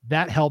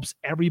 That helps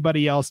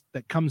everybody else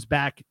that comes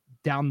back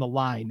down the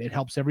line. It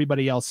helps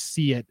everybody else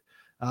see it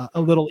a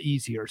little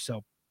easier.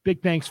 So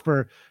big thanks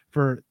for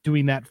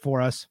doing that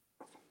for us.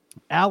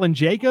 Al and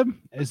Jacob,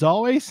 as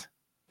always,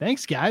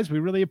 thanks, guys. We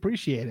really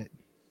appreciate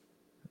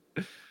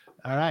it.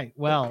 All right.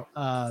 Well,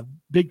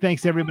 big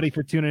thanks to everybody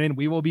for tuning in.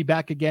 We will be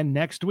back again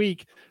next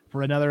week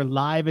for another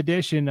live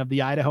edition of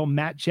the Idaho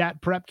Matt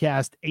Chat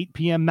Prepcast, 8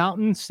 p.m.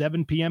 Mountain,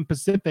 7 p.m.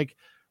 Pacific,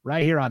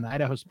 right here on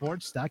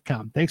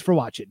idahosports.com. Thanks for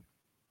watching.